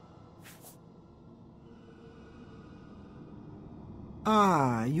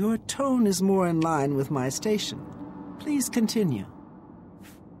 Ah, your tone is more in line with my station. Please continue.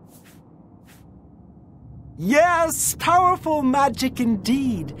 Yes, powerful magic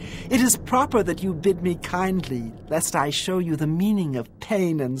indeed. It is proper that you bid me kindly, lest I show you the meaning of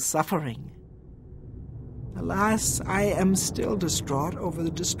pain and suffering. Alas, I am still distraught over the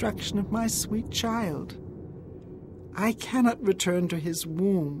destruction of my sweet child. I cannot return to his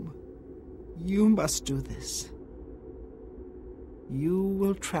womb. You must do this. You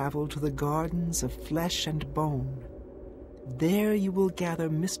will travel to the gardens of flesh and bone. There you will gather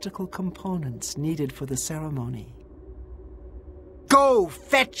mystical components needed for the ceremony. Go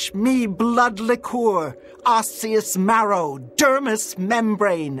fetch me blood liquor, osseous marrow, dermis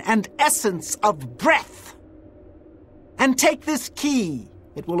membrane, and essence of breath. And take this key.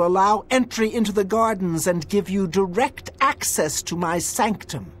 It will allow entry into the gardens and give you direct access to my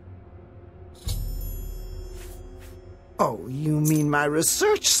sanctum. Oh, you mean my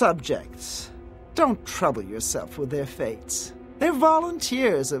research subjects? Don't trouble yourself with their fates. They're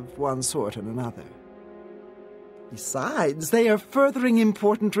volunteers of one sort and another. Besides, they are furthering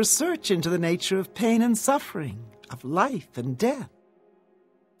important research into the nature of pain and suffering, of life and death.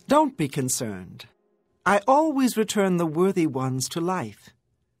 Don't be concerned. I always return the worthy ones to life.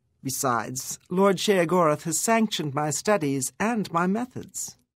 Besides, Lord Sheogorath has sanctioned my studies and my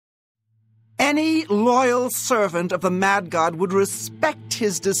methods. Any loyal servant of the Mad God would respect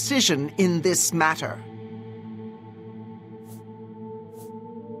his decision in this matter.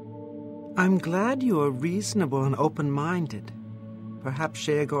 I'm glad you are reasonable and open-minded. Perhaps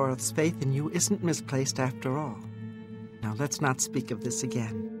Sheogorath's faith in you isn't misplaced after all. Now let's not speak of this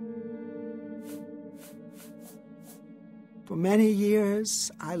again. For many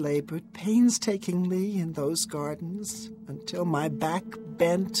years, I labored painstakingly in those gardens until my back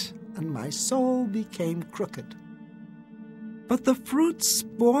bent and my soul became crooked. But the fruits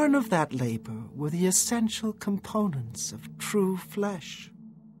born of that labor were the essential components of true flesh.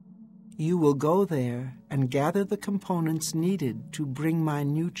 You will go there and gather the components needed to bring my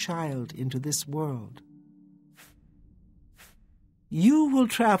new child into this world. You will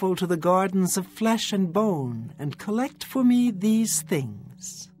travel to the gardens of flesh and bone and collect for me these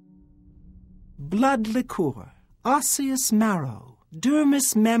things: blood liqueur, osseous marrow,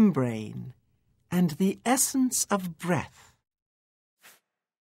 dermis membrane, and the essence of breath.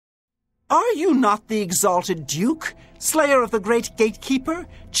 Are you not the exalted Duke, slayer of the great gatekeeper,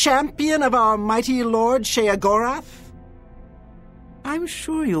 champion of our mighty Lord Sheogorath? I'm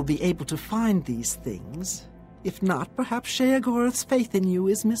sure you'll be able to find these things. If not, perhaps Sheogorath's faith in you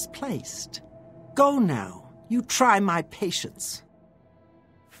is misplaced. Go now. You try my patience.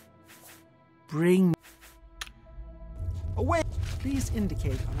 Bring... Away! Please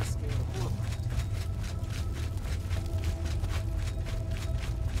indicate on a scale of 1.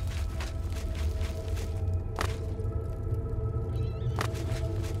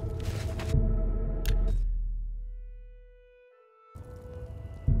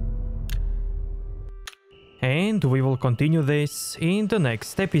 And we will continue this in the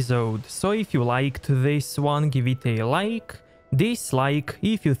next episode, so if you liked this one, give it a like, dislike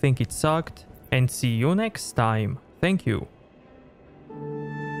if you think it sucked, and see you next time. Thank you.